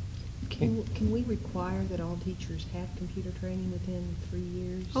 Can we require that all teachers have computer training within 3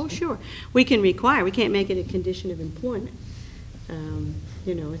 years? Oh, sure. We can require. We can't make it a condition of employment.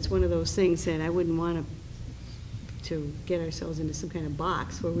 It's one of those things that I wouldn't want to get ourselves into some kind of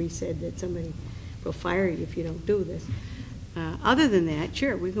box where we said that somebody will fire you if you don't do this. Other than that,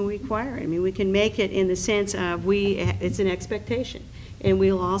 sure, we can require it. I mean, we can make it in the sense of it's an expectation. And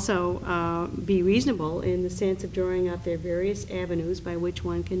we'll also be reasonable in the sense of drawing out their various avenues by which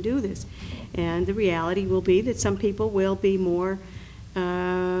one can do this. And the reality will be that some people will be more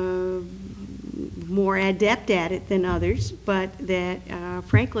adept at it than others, but that,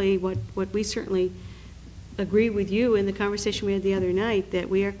 frankly, what we certainly agree with you in the conversation we had the other night, that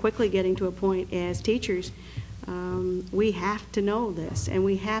we are quickly getting to a point as teachers, we have to know this, and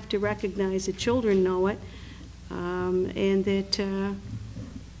we have to recognize that children know it, and that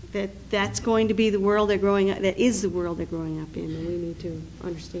that's going to be the world they're growing up, that is the world they're growing up in, and we need to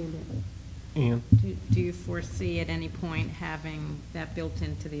understand that. Ian? Do you foresee at any point having that built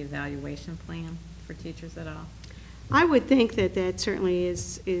into the evaluation plan for teachers at all? I would think that that certainly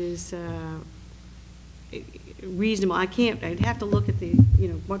is reasonable. I'd have to look at the,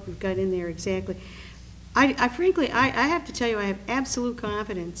 what we've got in there exactly. I frankly have to tell you, I have absolute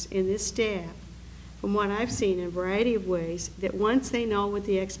confidence in this staff, from what I've seen in a variety of ways, that once they know what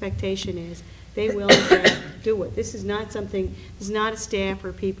the expectation is, they will in fact do it. This is not something, this is not a staff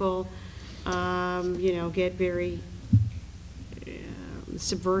where people, get very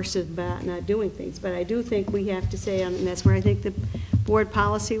subversive about not doing things. But I do think we have to say, and that's where I think the board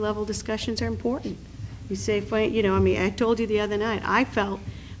policy level discussions are important. You say, I told you the other night, I felt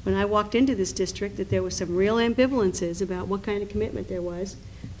when I walked into this district that there was some real ambivalences about what kind of commitment there was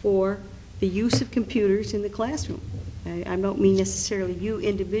for the use of computers in the classroom. I don't mean necessarily you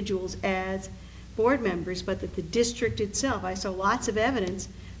individuals as board members, but that the district itself, I saw lots of evidence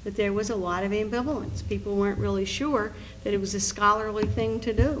that there was a lot of ambivalence. People weren't really sure that it was a scholarly thing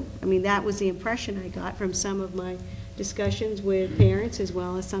to do. I mean, that was the impression I got from some of my discussions with parents as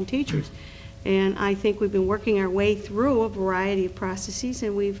well as some teachers. And I think we've been working our way through a variety of processes,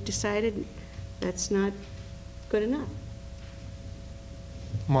 and we've decided that's not good enough.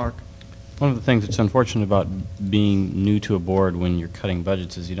 Mark? One of the things that's unfortunate about being new to a board when you're cutting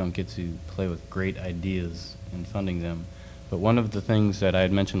budgets is you don't get to play with great ideas and funding them. But one of the things that I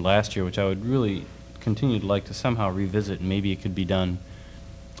had mentioned last year, which I would really continue to like to somehow revisit, and maybe it could be done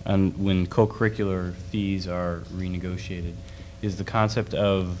when co-curricular fees are renegotiated, is the concept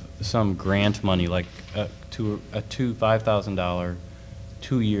of some grant money, like two $5,000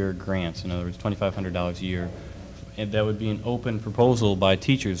 two-year grants. In other words, $2,500 a year. And that would be an open proposal by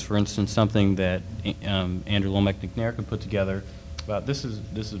teachers. For instance, something that Andrew Lomax-McNair could put together about this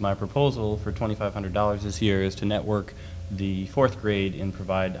is my proposal for $2,500 this year, is to network the 4th grade and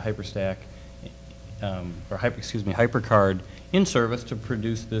provide HyperStack HyperCard in service to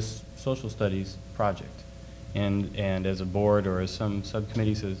produce this social studies project. And as a board or as some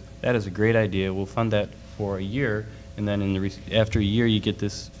subcommittee says, that is a great idea, we'll fund that for a year, and then after a year you get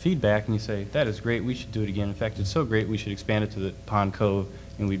this feedback and you say, that is great, we should do it again. In fact, it's so great we should expand it to the Pond Cove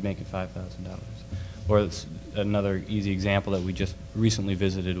and we'd make it $5,000. Or another easy example that we just recently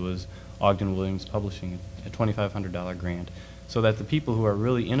visited was Ogden Williams Publishing, a $2,500 grant, so that the people who are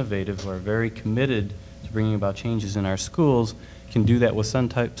really innovative, who are very committed to bringing about changes in our schools, can do that with some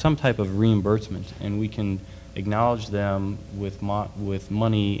type of reimbursement, and we can acknowledge them with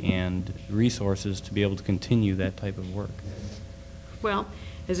money and resources to be able to continue that type of work. Well,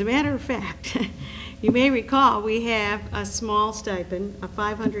 as a matter of fact, you may recall we have a small stipend of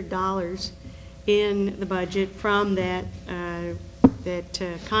 $500 in the budget from that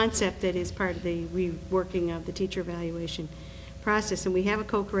concept that is part of the reworking of the teacher evaluation process. And we have a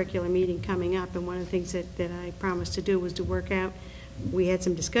co-curricular meeting coming up, and one of the things that I promised to do was to work out, we had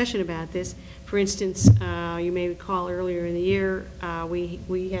some discussion about this. For instance, you may recall earlier in the year,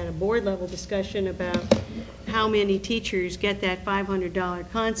 we had a board level discussion about how many teachers get that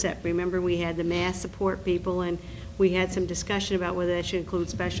 $500 concept. Remember, we had the math support people, and we had some discussion about whether that should include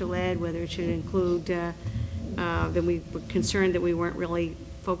special ed, whether it should include, then we were concerned that we weren't really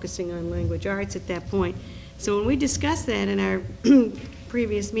focusing on language arts at that point. So when we discussed that in our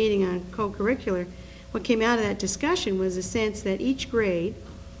previous meeting on co-curricular, what came out of that discussion was a sense that each grade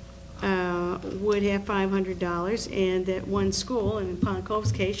would have $500, and that one school, and in Pond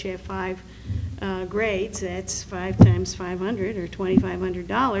Cove's case, you have 5 grades, that's 5 times 500, or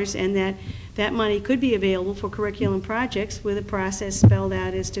 $2,500, and that money could be available for curriculum projects with a process spelled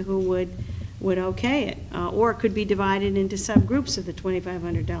out as to who would okay it, or it could be divided into subgroups of the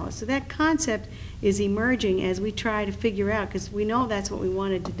 $2,500. So that concept is emerging as we try to figure out, because we know that's what we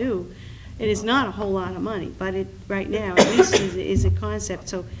wanted to do. It is not a whole lot of money, but it right now at least is a concept.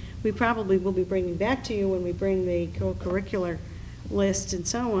 So we probably will be bringing back to you when we bring the co-curricular list and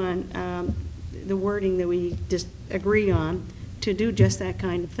so on, the wording that we just agreed on to do just that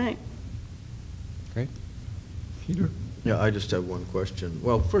kind of thing. Great. Peter? Yeah, I just have one question.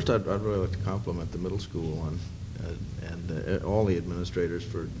 Well, first, I'd really like to compliment the middle school on, and all the administrators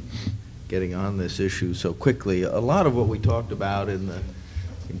for getting on this issue so quickly. A lot of what we talked about in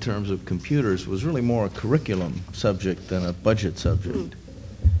terms of computers was really more a curriculum subject than a budget subject.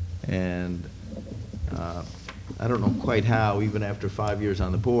 And I don't know quite how, even after 5 years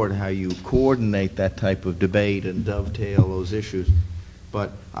on the board, how you coordinate that type of debate and dovetail those issues.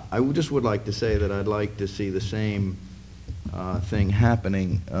 But I just would like to say that I'd like to see the same thing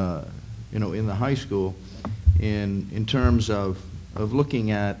happening, in the high school, in terms of of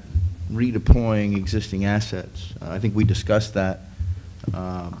looking at redeploying existing assets. I think we discussed that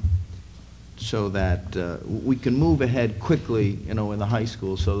so that we can move ahead quickly, in the high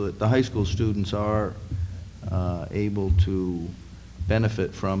school, so that the high school students are able to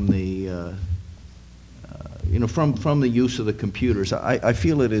benefit from the from the use of the computers. I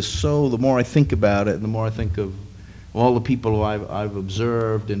feel it is so, the more I think about it, and the more I think of all the people who I've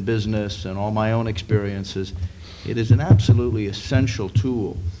observed in business and all my own experiences, it is an absolutely essential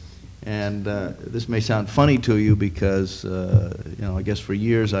tool. And this may sound funny to you because, I guess for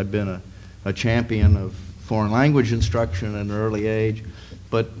years I've been a champion of foreign language instruction at an early age,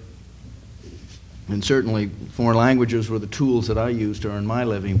 and certainly foreign languages were the tools that I used to earn my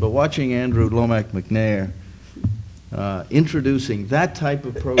living. But watching Andrew Lomack McNair introducing that type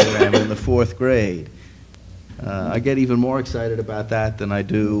of program in the 4th grade, I get even more excited about that than I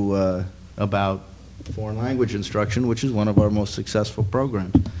do about foreign language instruction, which is one of our most successful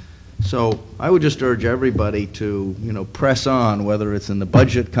programs. So I would just urge everybody to, press on, whether it's in the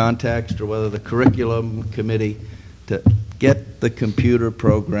budget context or whether the curriculum committee, to get the computer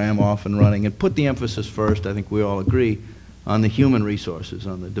program off and running and put the emphasis first, I think we all agree, on the human resources,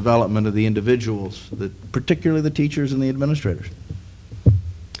 on the development of the individuals, particularly the teachers and the administrators.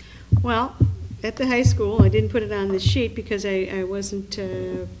 Well, at the high school, I didn't put it on the sheet because I wasn't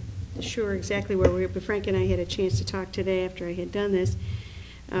sure exactly where we were, but Frank and I had a chance to talk today after I had done this.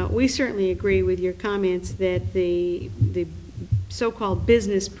 We certainly agree with your comments that the so-called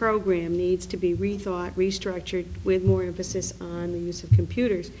business program needs to be rethought, restructured with more emphasis on the use of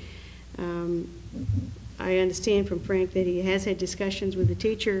computers. I understand from Frank that he has had discussions with the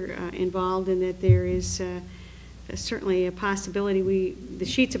teacher involved and that there is certainly a possibility. The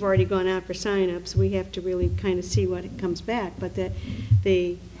sheets have already gone out for sign-ups. We have to really kind of see what comes back, but that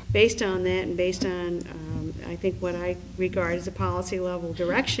based on that and based on I think what I regard as a policy level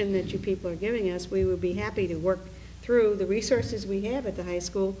direction that you people are giving us, we would be happy to work through the resources we have at the high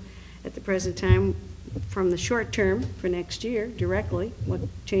school at the present time from the short term for next year directly, what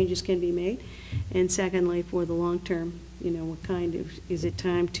changes can be made, and secondly for the long term, what kind of, is it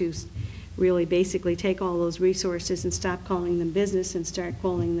time to really basically take all those resources and stop calling them business and start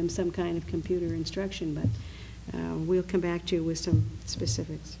calling them some kind of computer instruction, but we'll come back to you with some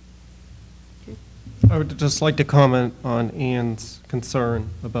specifics. I would just like to comment on Ann's concern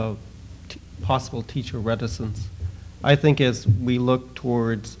about possible teacher reticence. I think as we look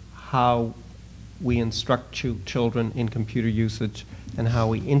towards how we instruct children in computer usage and how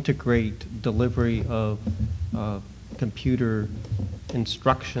we integrate delivery of computer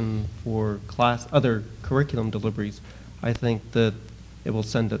instruction for other curriculum deliveries, I think that it will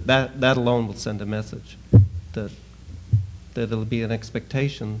that alone will send a message that it'll be an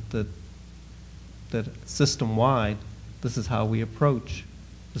expectation that system-wide, this is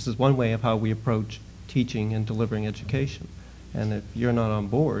one way of how we approach teaching and delivering education. And if you're not on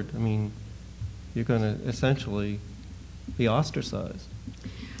board, you're going to essentially be ostracized.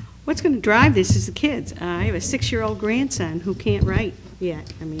 What's going to drive this is the kids. I have a 6-year-old grandson who can't write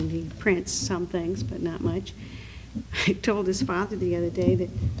yet. He prints some things, but not much. I told his father the other day that,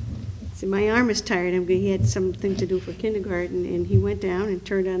 my arm is tired. He had something to do for kindergarten, and he went down and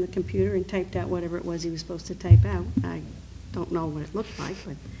turned on the computer and typed out whatever it was he was supposed to type out. I don't know what it looked like,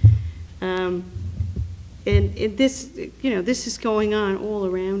 but and this, this is going on all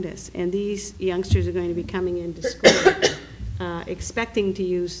around us, and these youngsters are going to be coming into school expecting to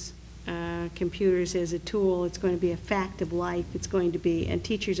use computers as a tool. It's going to be a fact of life. It's going to be, and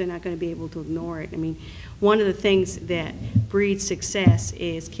teachers are not going to be able to ignore it. One of the things that breeds success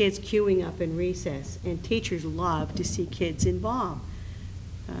is kids queuing up in recess, and teachers love to see kids involved.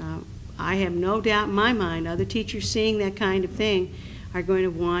 I have no doubt in my mind other teachers seeing that kind of thing are going to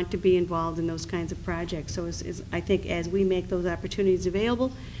want to be involved in those kinds of projects. So I think as we make those opportunities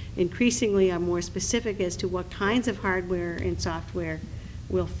available, increasingly I'm more specific as to what kinds of hardware and software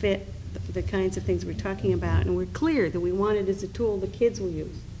will fit the kinds of things we're talking about, and we're clear that we want it as a tool the kids will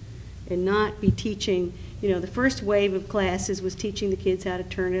use and not be teaching. The first wave of classes was teaching the kids how to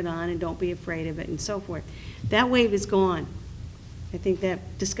turn it on and don't be afraid of it and so forth. That wave is gone. I think that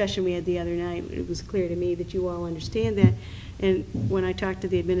discussion we had the other night, it was clear to me that you all understand that, and when I talked to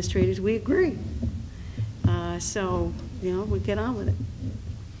the administrators, we agree. So, we get on with it.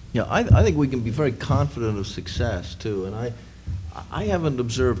 Yeah, I think we can be very confident of success, too, and I haven't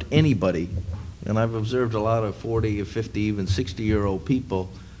observed anybody, and I've observed a lot of 40 or 50, even 60-year-old people,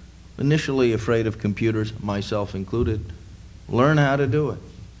 initially afraid of computers, myself included, learn how to do it.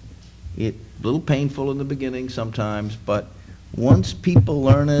 It's a little painful in the beginning sometimes, but once people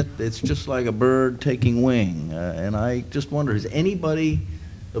learn it, it's just like a bird taking wing. And I just wonder, has anybody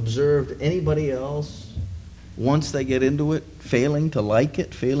observed anybody else, once they get into it, failing to like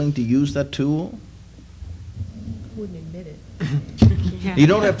it, failing to use that tool? Wouldn't admit it. You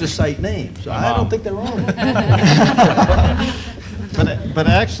don't have to cite names. I don't think they're wrong. But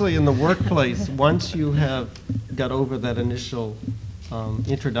actually, in the workplace, once you have got over that initial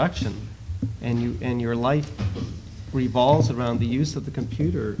introduction, and your life revolves around the use of the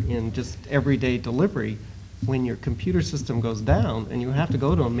computer in just everyday delivery, when your computer system goes down and you have to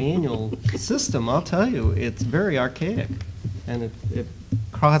go to a manual system, I'll tell you, it's very archaic, and it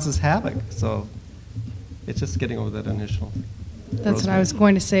causes havoc. So it's just getting over that initial. That's what I was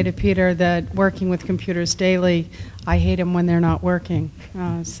going to say to Peter, that working with computers daily, I hate them when they're not working.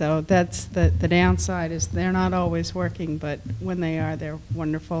 So that's the downside, is they're not always working, but when they are, they're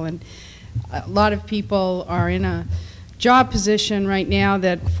wonderful. And a lot of people are in a job position right now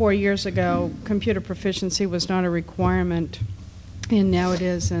that 4 years ago, computer proficiency was not a requirement, and now it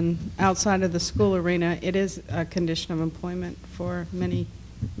is. And outside of the school arena, it is a condition of employment for many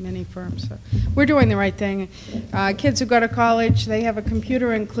firms. So we're doing the right thing. Kids who go to college, they have a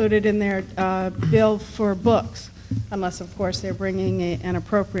computer included in their bill for books, unless, of course, they're bringing an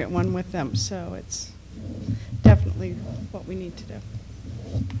appropriate one with them. So it's definitely what we need to do.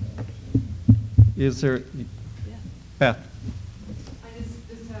 Is there, Beth? I just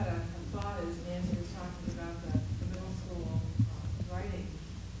had a thought as Nancy was talking about the middle school writing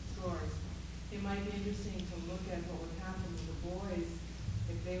scores. It might be interesting to look at what would happen with the boys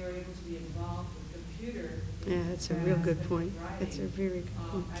if they were able to be involved with computer. Yeah, that's a real good point. That's a very good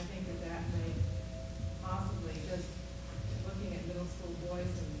point. I think that may possibly, just looking at middle school boys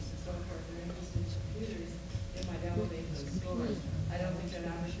and so forth, they're interested in computers, it might elevate those scores. I don't think that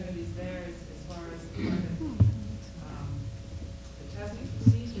opportunity is there as far as the testing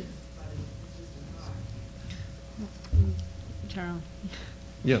procedures, but it's just a thought. Charlie?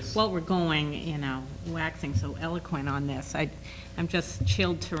 Yes. While we're going, waxing so eloquent on this, I'm just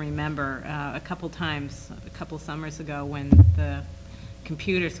chilled to remember a couple times, a couple summers ago, when the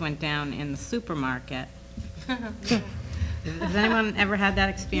computers went down in the supermarket. Has anyone ever had that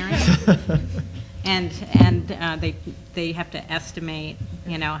experience? And they have to estimate,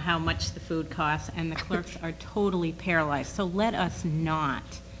 how much the food costs, and the clerks are totally paralyzed. So let us not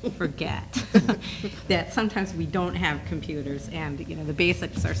forget that sometimes we don't have computers, and the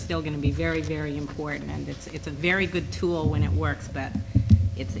basics are still going to be very, very important. And it's a very good tool when it works, but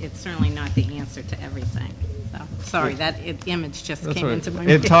it's certainly not the answer to everything. So sorry, that image just came into my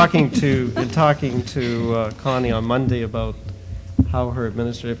mind. In talking to Connie on Monday about how her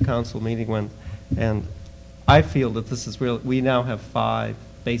administrative council meeting went, and I feel that this is real. We now have 5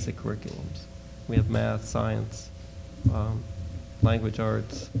 basic curriculums. We have math, science, language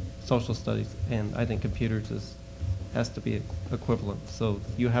arts, social studies, and I think computers has to be equivalent. So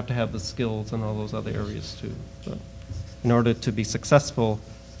you have to have the skills in all those other areas too. But in order to be successful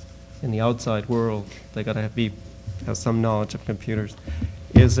in the outside world, they got to have some knowledge of computers.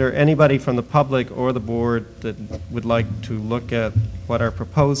 Is there anybody from the public or the board that would like to look at what are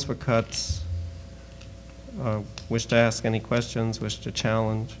proposed for cuts? Wish to ask any questions, wish to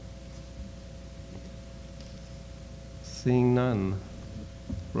challenge? Seeing none.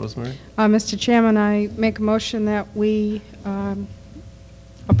 Rosemary? Mr. Chairman, I make a motion that we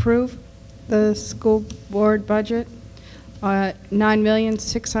approve the school board budget,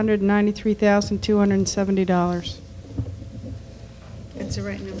 $9,693,270. That's the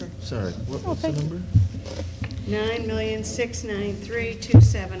right number. Sorry, what's the number?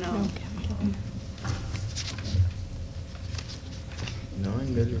 $9,693,270.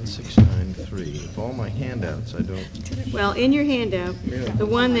 9,693,000. Of all my handouts, I don't. Well, in your handout, the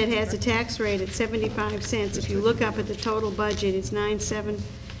one that has a tax rate at 75 cents, if you look up at the total budget, it's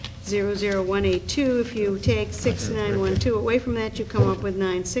 9,700,182. If you take 6,912 away from that, you come up with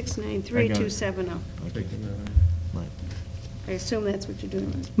 9,693,270. I assume that's what you're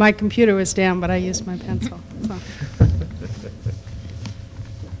doing. My computer was down, but I used my pencil. So.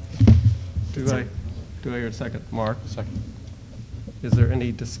 Do I hear a second? Mark? Second. Is there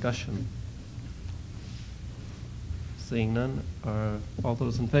any discussion? Seeing none, all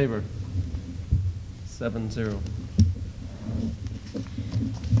those in favor? 7-0.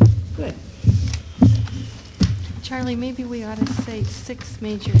 Good. Charlie, maybe we ought to say 6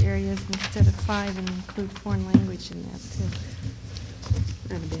 major areas instead of 5 and include foreign language in that, too.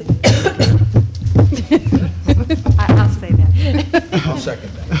 Not a bad idea. I'll say that. I'll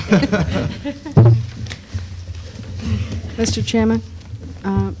second that. Mr. Chairman,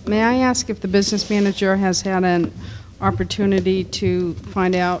 may I ask if the business manager has had an opportunity to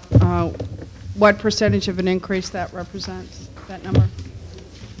find out what percentage of an increase that represents, that number?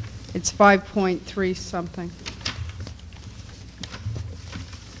 It's 5.3 something.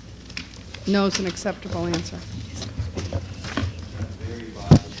 No is an acceptable answer.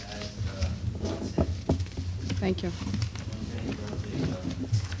 Thank you.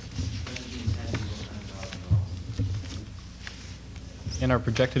 And our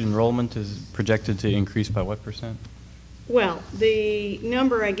projected enrollment is projected to increase by what percent? Well, the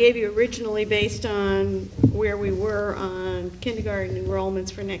number I gave you originally based on where we were on kindergarten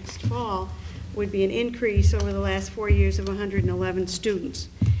enrollments for next fall would be an increase over the last 4 years of 111 students.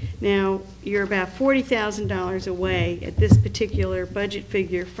 Now, you're about $40,000 away at this particular budget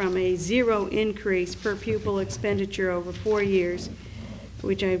figure from a 0 increase per pupil expenditure over 4 years,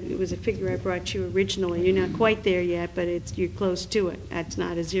 which it was a figure I brought you originally. You're not quite there yet, but you're close to it. That's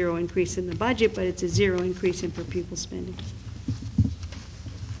not a 0 increase in the budget, but it's a 0 increase in per pupil spending.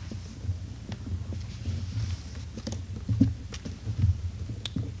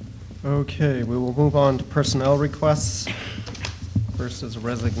 Okay, we will move on to personnel requests. First is a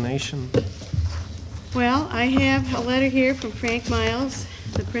resignation. Well, I have a letter here from Frank Miles,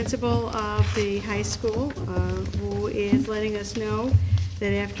 the principal of the high school, who is letting us know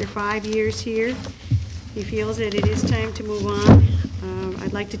that after 5 years here, he feels that it is time to move on.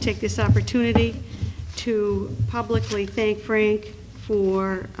 I'd like to take this opportunity to publicly thank Frank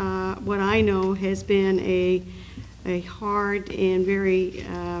for what I know has been a hard and very,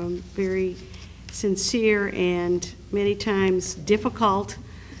 very sincere and many times difficult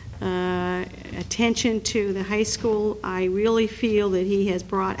attention to the high school. I really feel that he has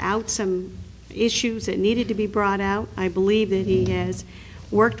brought out some issues that needed to be brought out. I believe that he has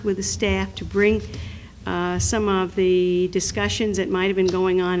worked with the staff to bring some of the discussions that might have been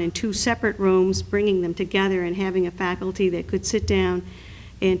going on in 2 separate rooms, bringing them together and having a faculty that could sit down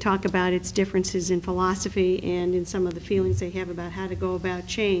and talk about its differences in philosophy and in some of the feelings they have about how to go about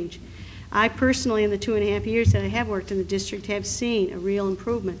change. I personally, in the 2.5 years that I have worked in the district, have seen a real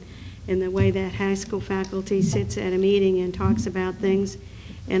improvement in the way that high school faculty sits at a meeting and talks about things,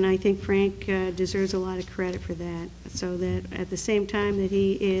 and I think Frank deserves a lot of credit for that. So that at the same time that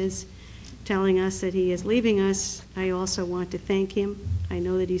he is telling us that he is leaving us, I also want to thank him. I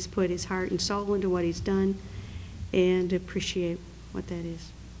know that he's put his heart and soul into what he's done, and appreciate what that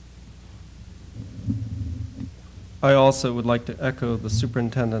is. I also would like to echo the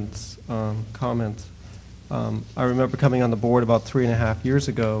superintendent's comments. I remember coming on the board about 3.5 years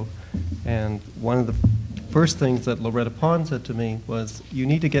ago, and one of the first things that Loretta Pond said to me was, you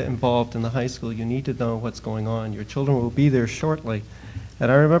need to get involved in the high school. You need to know what's going on. Your children will be there shortly. And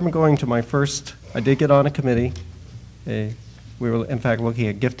I remember going to my first, I did get on a committee. We were, in fact, looking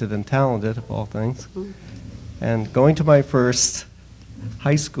at gifted and talented, of all things. And going to my first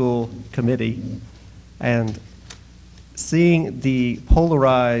high school committee and seeing the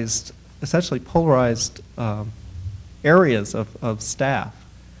polarized, essentially polarized areas of staff,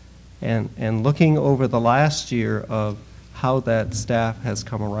 and looking over the last year of how that staff has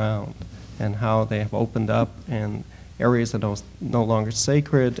come around and how they have opened up, and areas that are no longer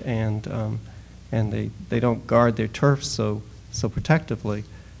sacred, and they don't guard their turf so protectively.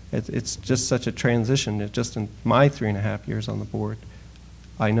 It's just such a transition. Just in my 3.5 years on the board,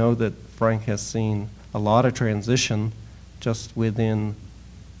 I know that Frank has seen a lot of transition just within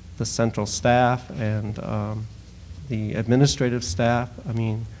the central staff and the administrative staff. I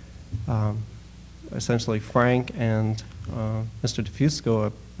mean, essentially Frank and Mr.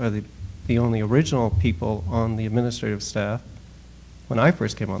 DeFusco are the only original people on the administrative staff when I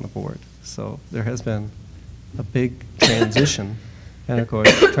first came on the board. So there has been a big transition, and of course,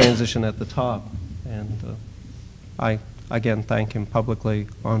 transition at the top. And I, again, thank him publicly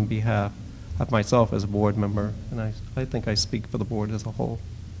on behalf of myself as a board member, and I think I speak for the board as a whole.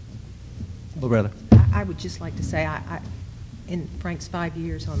 Loretta. I would just like to say, in Frank's 5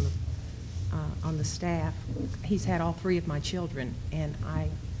 years on the staff, he's had all 3 of my children, and I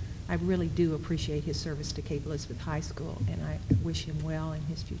really do appreciate his service to Cape Elizabeth High School, and I wish him well in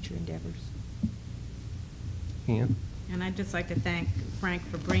his future endeavors. Ian? And I'd just like to thank Frank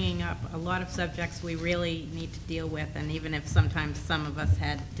for bringing up a lot of subjects we really need to deal with, and even if sometimes some of us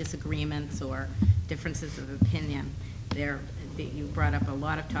had disagreements or differences of opinion, you brought up a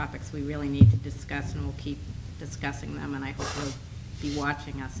lot of topics we really need to discuss, and we'll keep discussing them, and I hope you'll be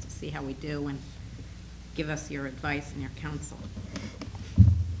watching us to see how we do and give us your advice and your counsel.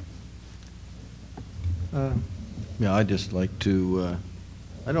 Yeah, I'd just like to,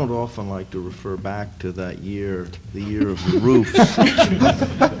 I don't often like to refer back to that year, the year of the roofs.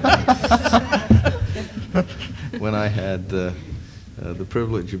 when I had the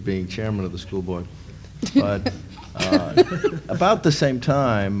privilege of being chairman of the school board. But about the same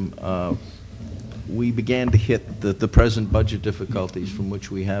time, we began to hit the present budget difficulties from which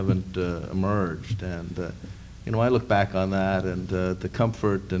we haven't emerged. And, you know, I look back on that and the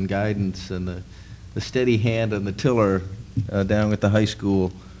comfort and guidance and the steady hand on the tiller down at the high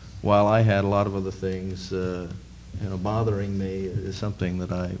school, while I had a lot of other things, you know, bothering me, is something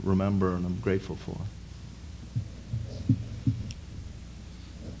that I remember and I'm grateful for.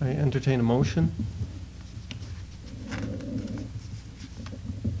 I entertain a motion.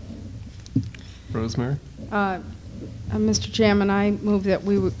 Rosemary? Mr. Chairman, I move that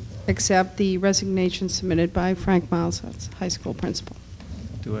we would accept the resignation submitted by Frank Miles, that's high school principal.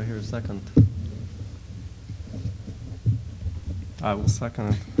 Do I hear a second? I will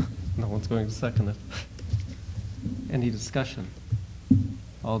second it. No one's going to second it. Any discussion?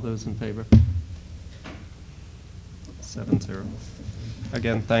 All those in favor? 7-0.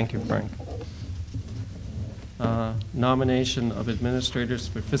 Again, thank you, Frank. Nomination of administrators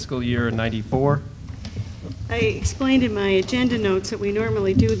for fiscal year '94. I explained in my agenda notes that we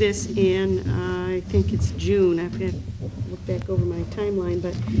normally do this in, I think it's June. I've got to look back over my timeline,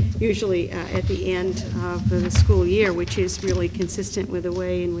 but usually at the end of the school year, which is really consistent with the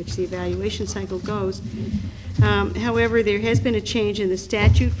way in which the evaluation cycle goes. However, there has been a change in the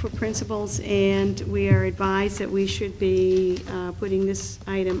statute for principals, and we are advised that we should be putting this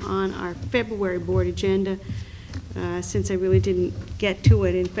item on our February board agenda. Since I really didn't get to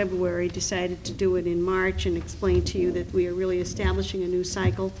it in February, decided to do it in March and explain to you that we are really establishing a new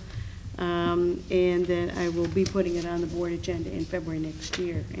cycle, and that I will be putting it on the board agenda in February next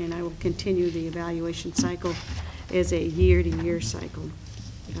year. And I will continue the evaluation cycle as a year-to-year cycle.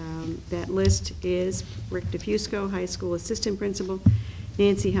 That list is Rick DeFusco, high school assistant principal,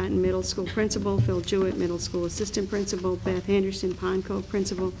 Nancy Hutton, middle school principal, Phil Jewett, middle school assistant principal, Beth Henderson, Pond Cove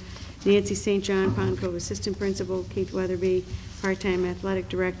principal, Nancy St. John, Pond Cove assistant principal, Keith Weatherby, part-time athletic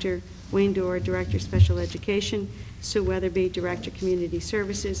director, Wayne Dorr, director special education, Sue Weatherby, director community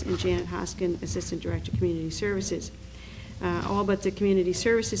services, and Janet Hoskin, assistant director community services. All but the community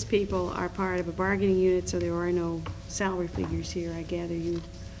services people are part of a bargaining unit, so there are no salary figures here. I gather you,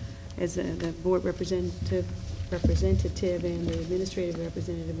 as the board representative and the administrative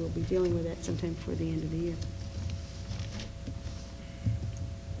representative, will be dealing with that sometime before the end of the year.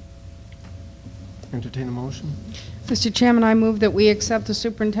 Entertain a motion. Mr. Chairman, I move that we accept the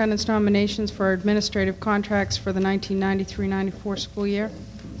superintendent's nominations for administrative contracts for the 1993-94 school year.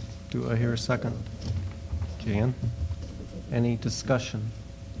 Do I hear a second? Jan? Any discussion?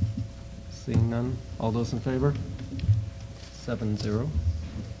 Seeing none, all those in favor? 7-0.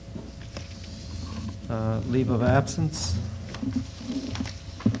 Leave of absence.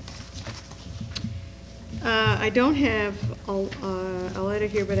 I don't have a letter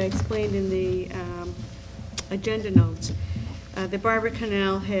here, but I explained in the agenda notes that Barbara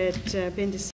Connell had been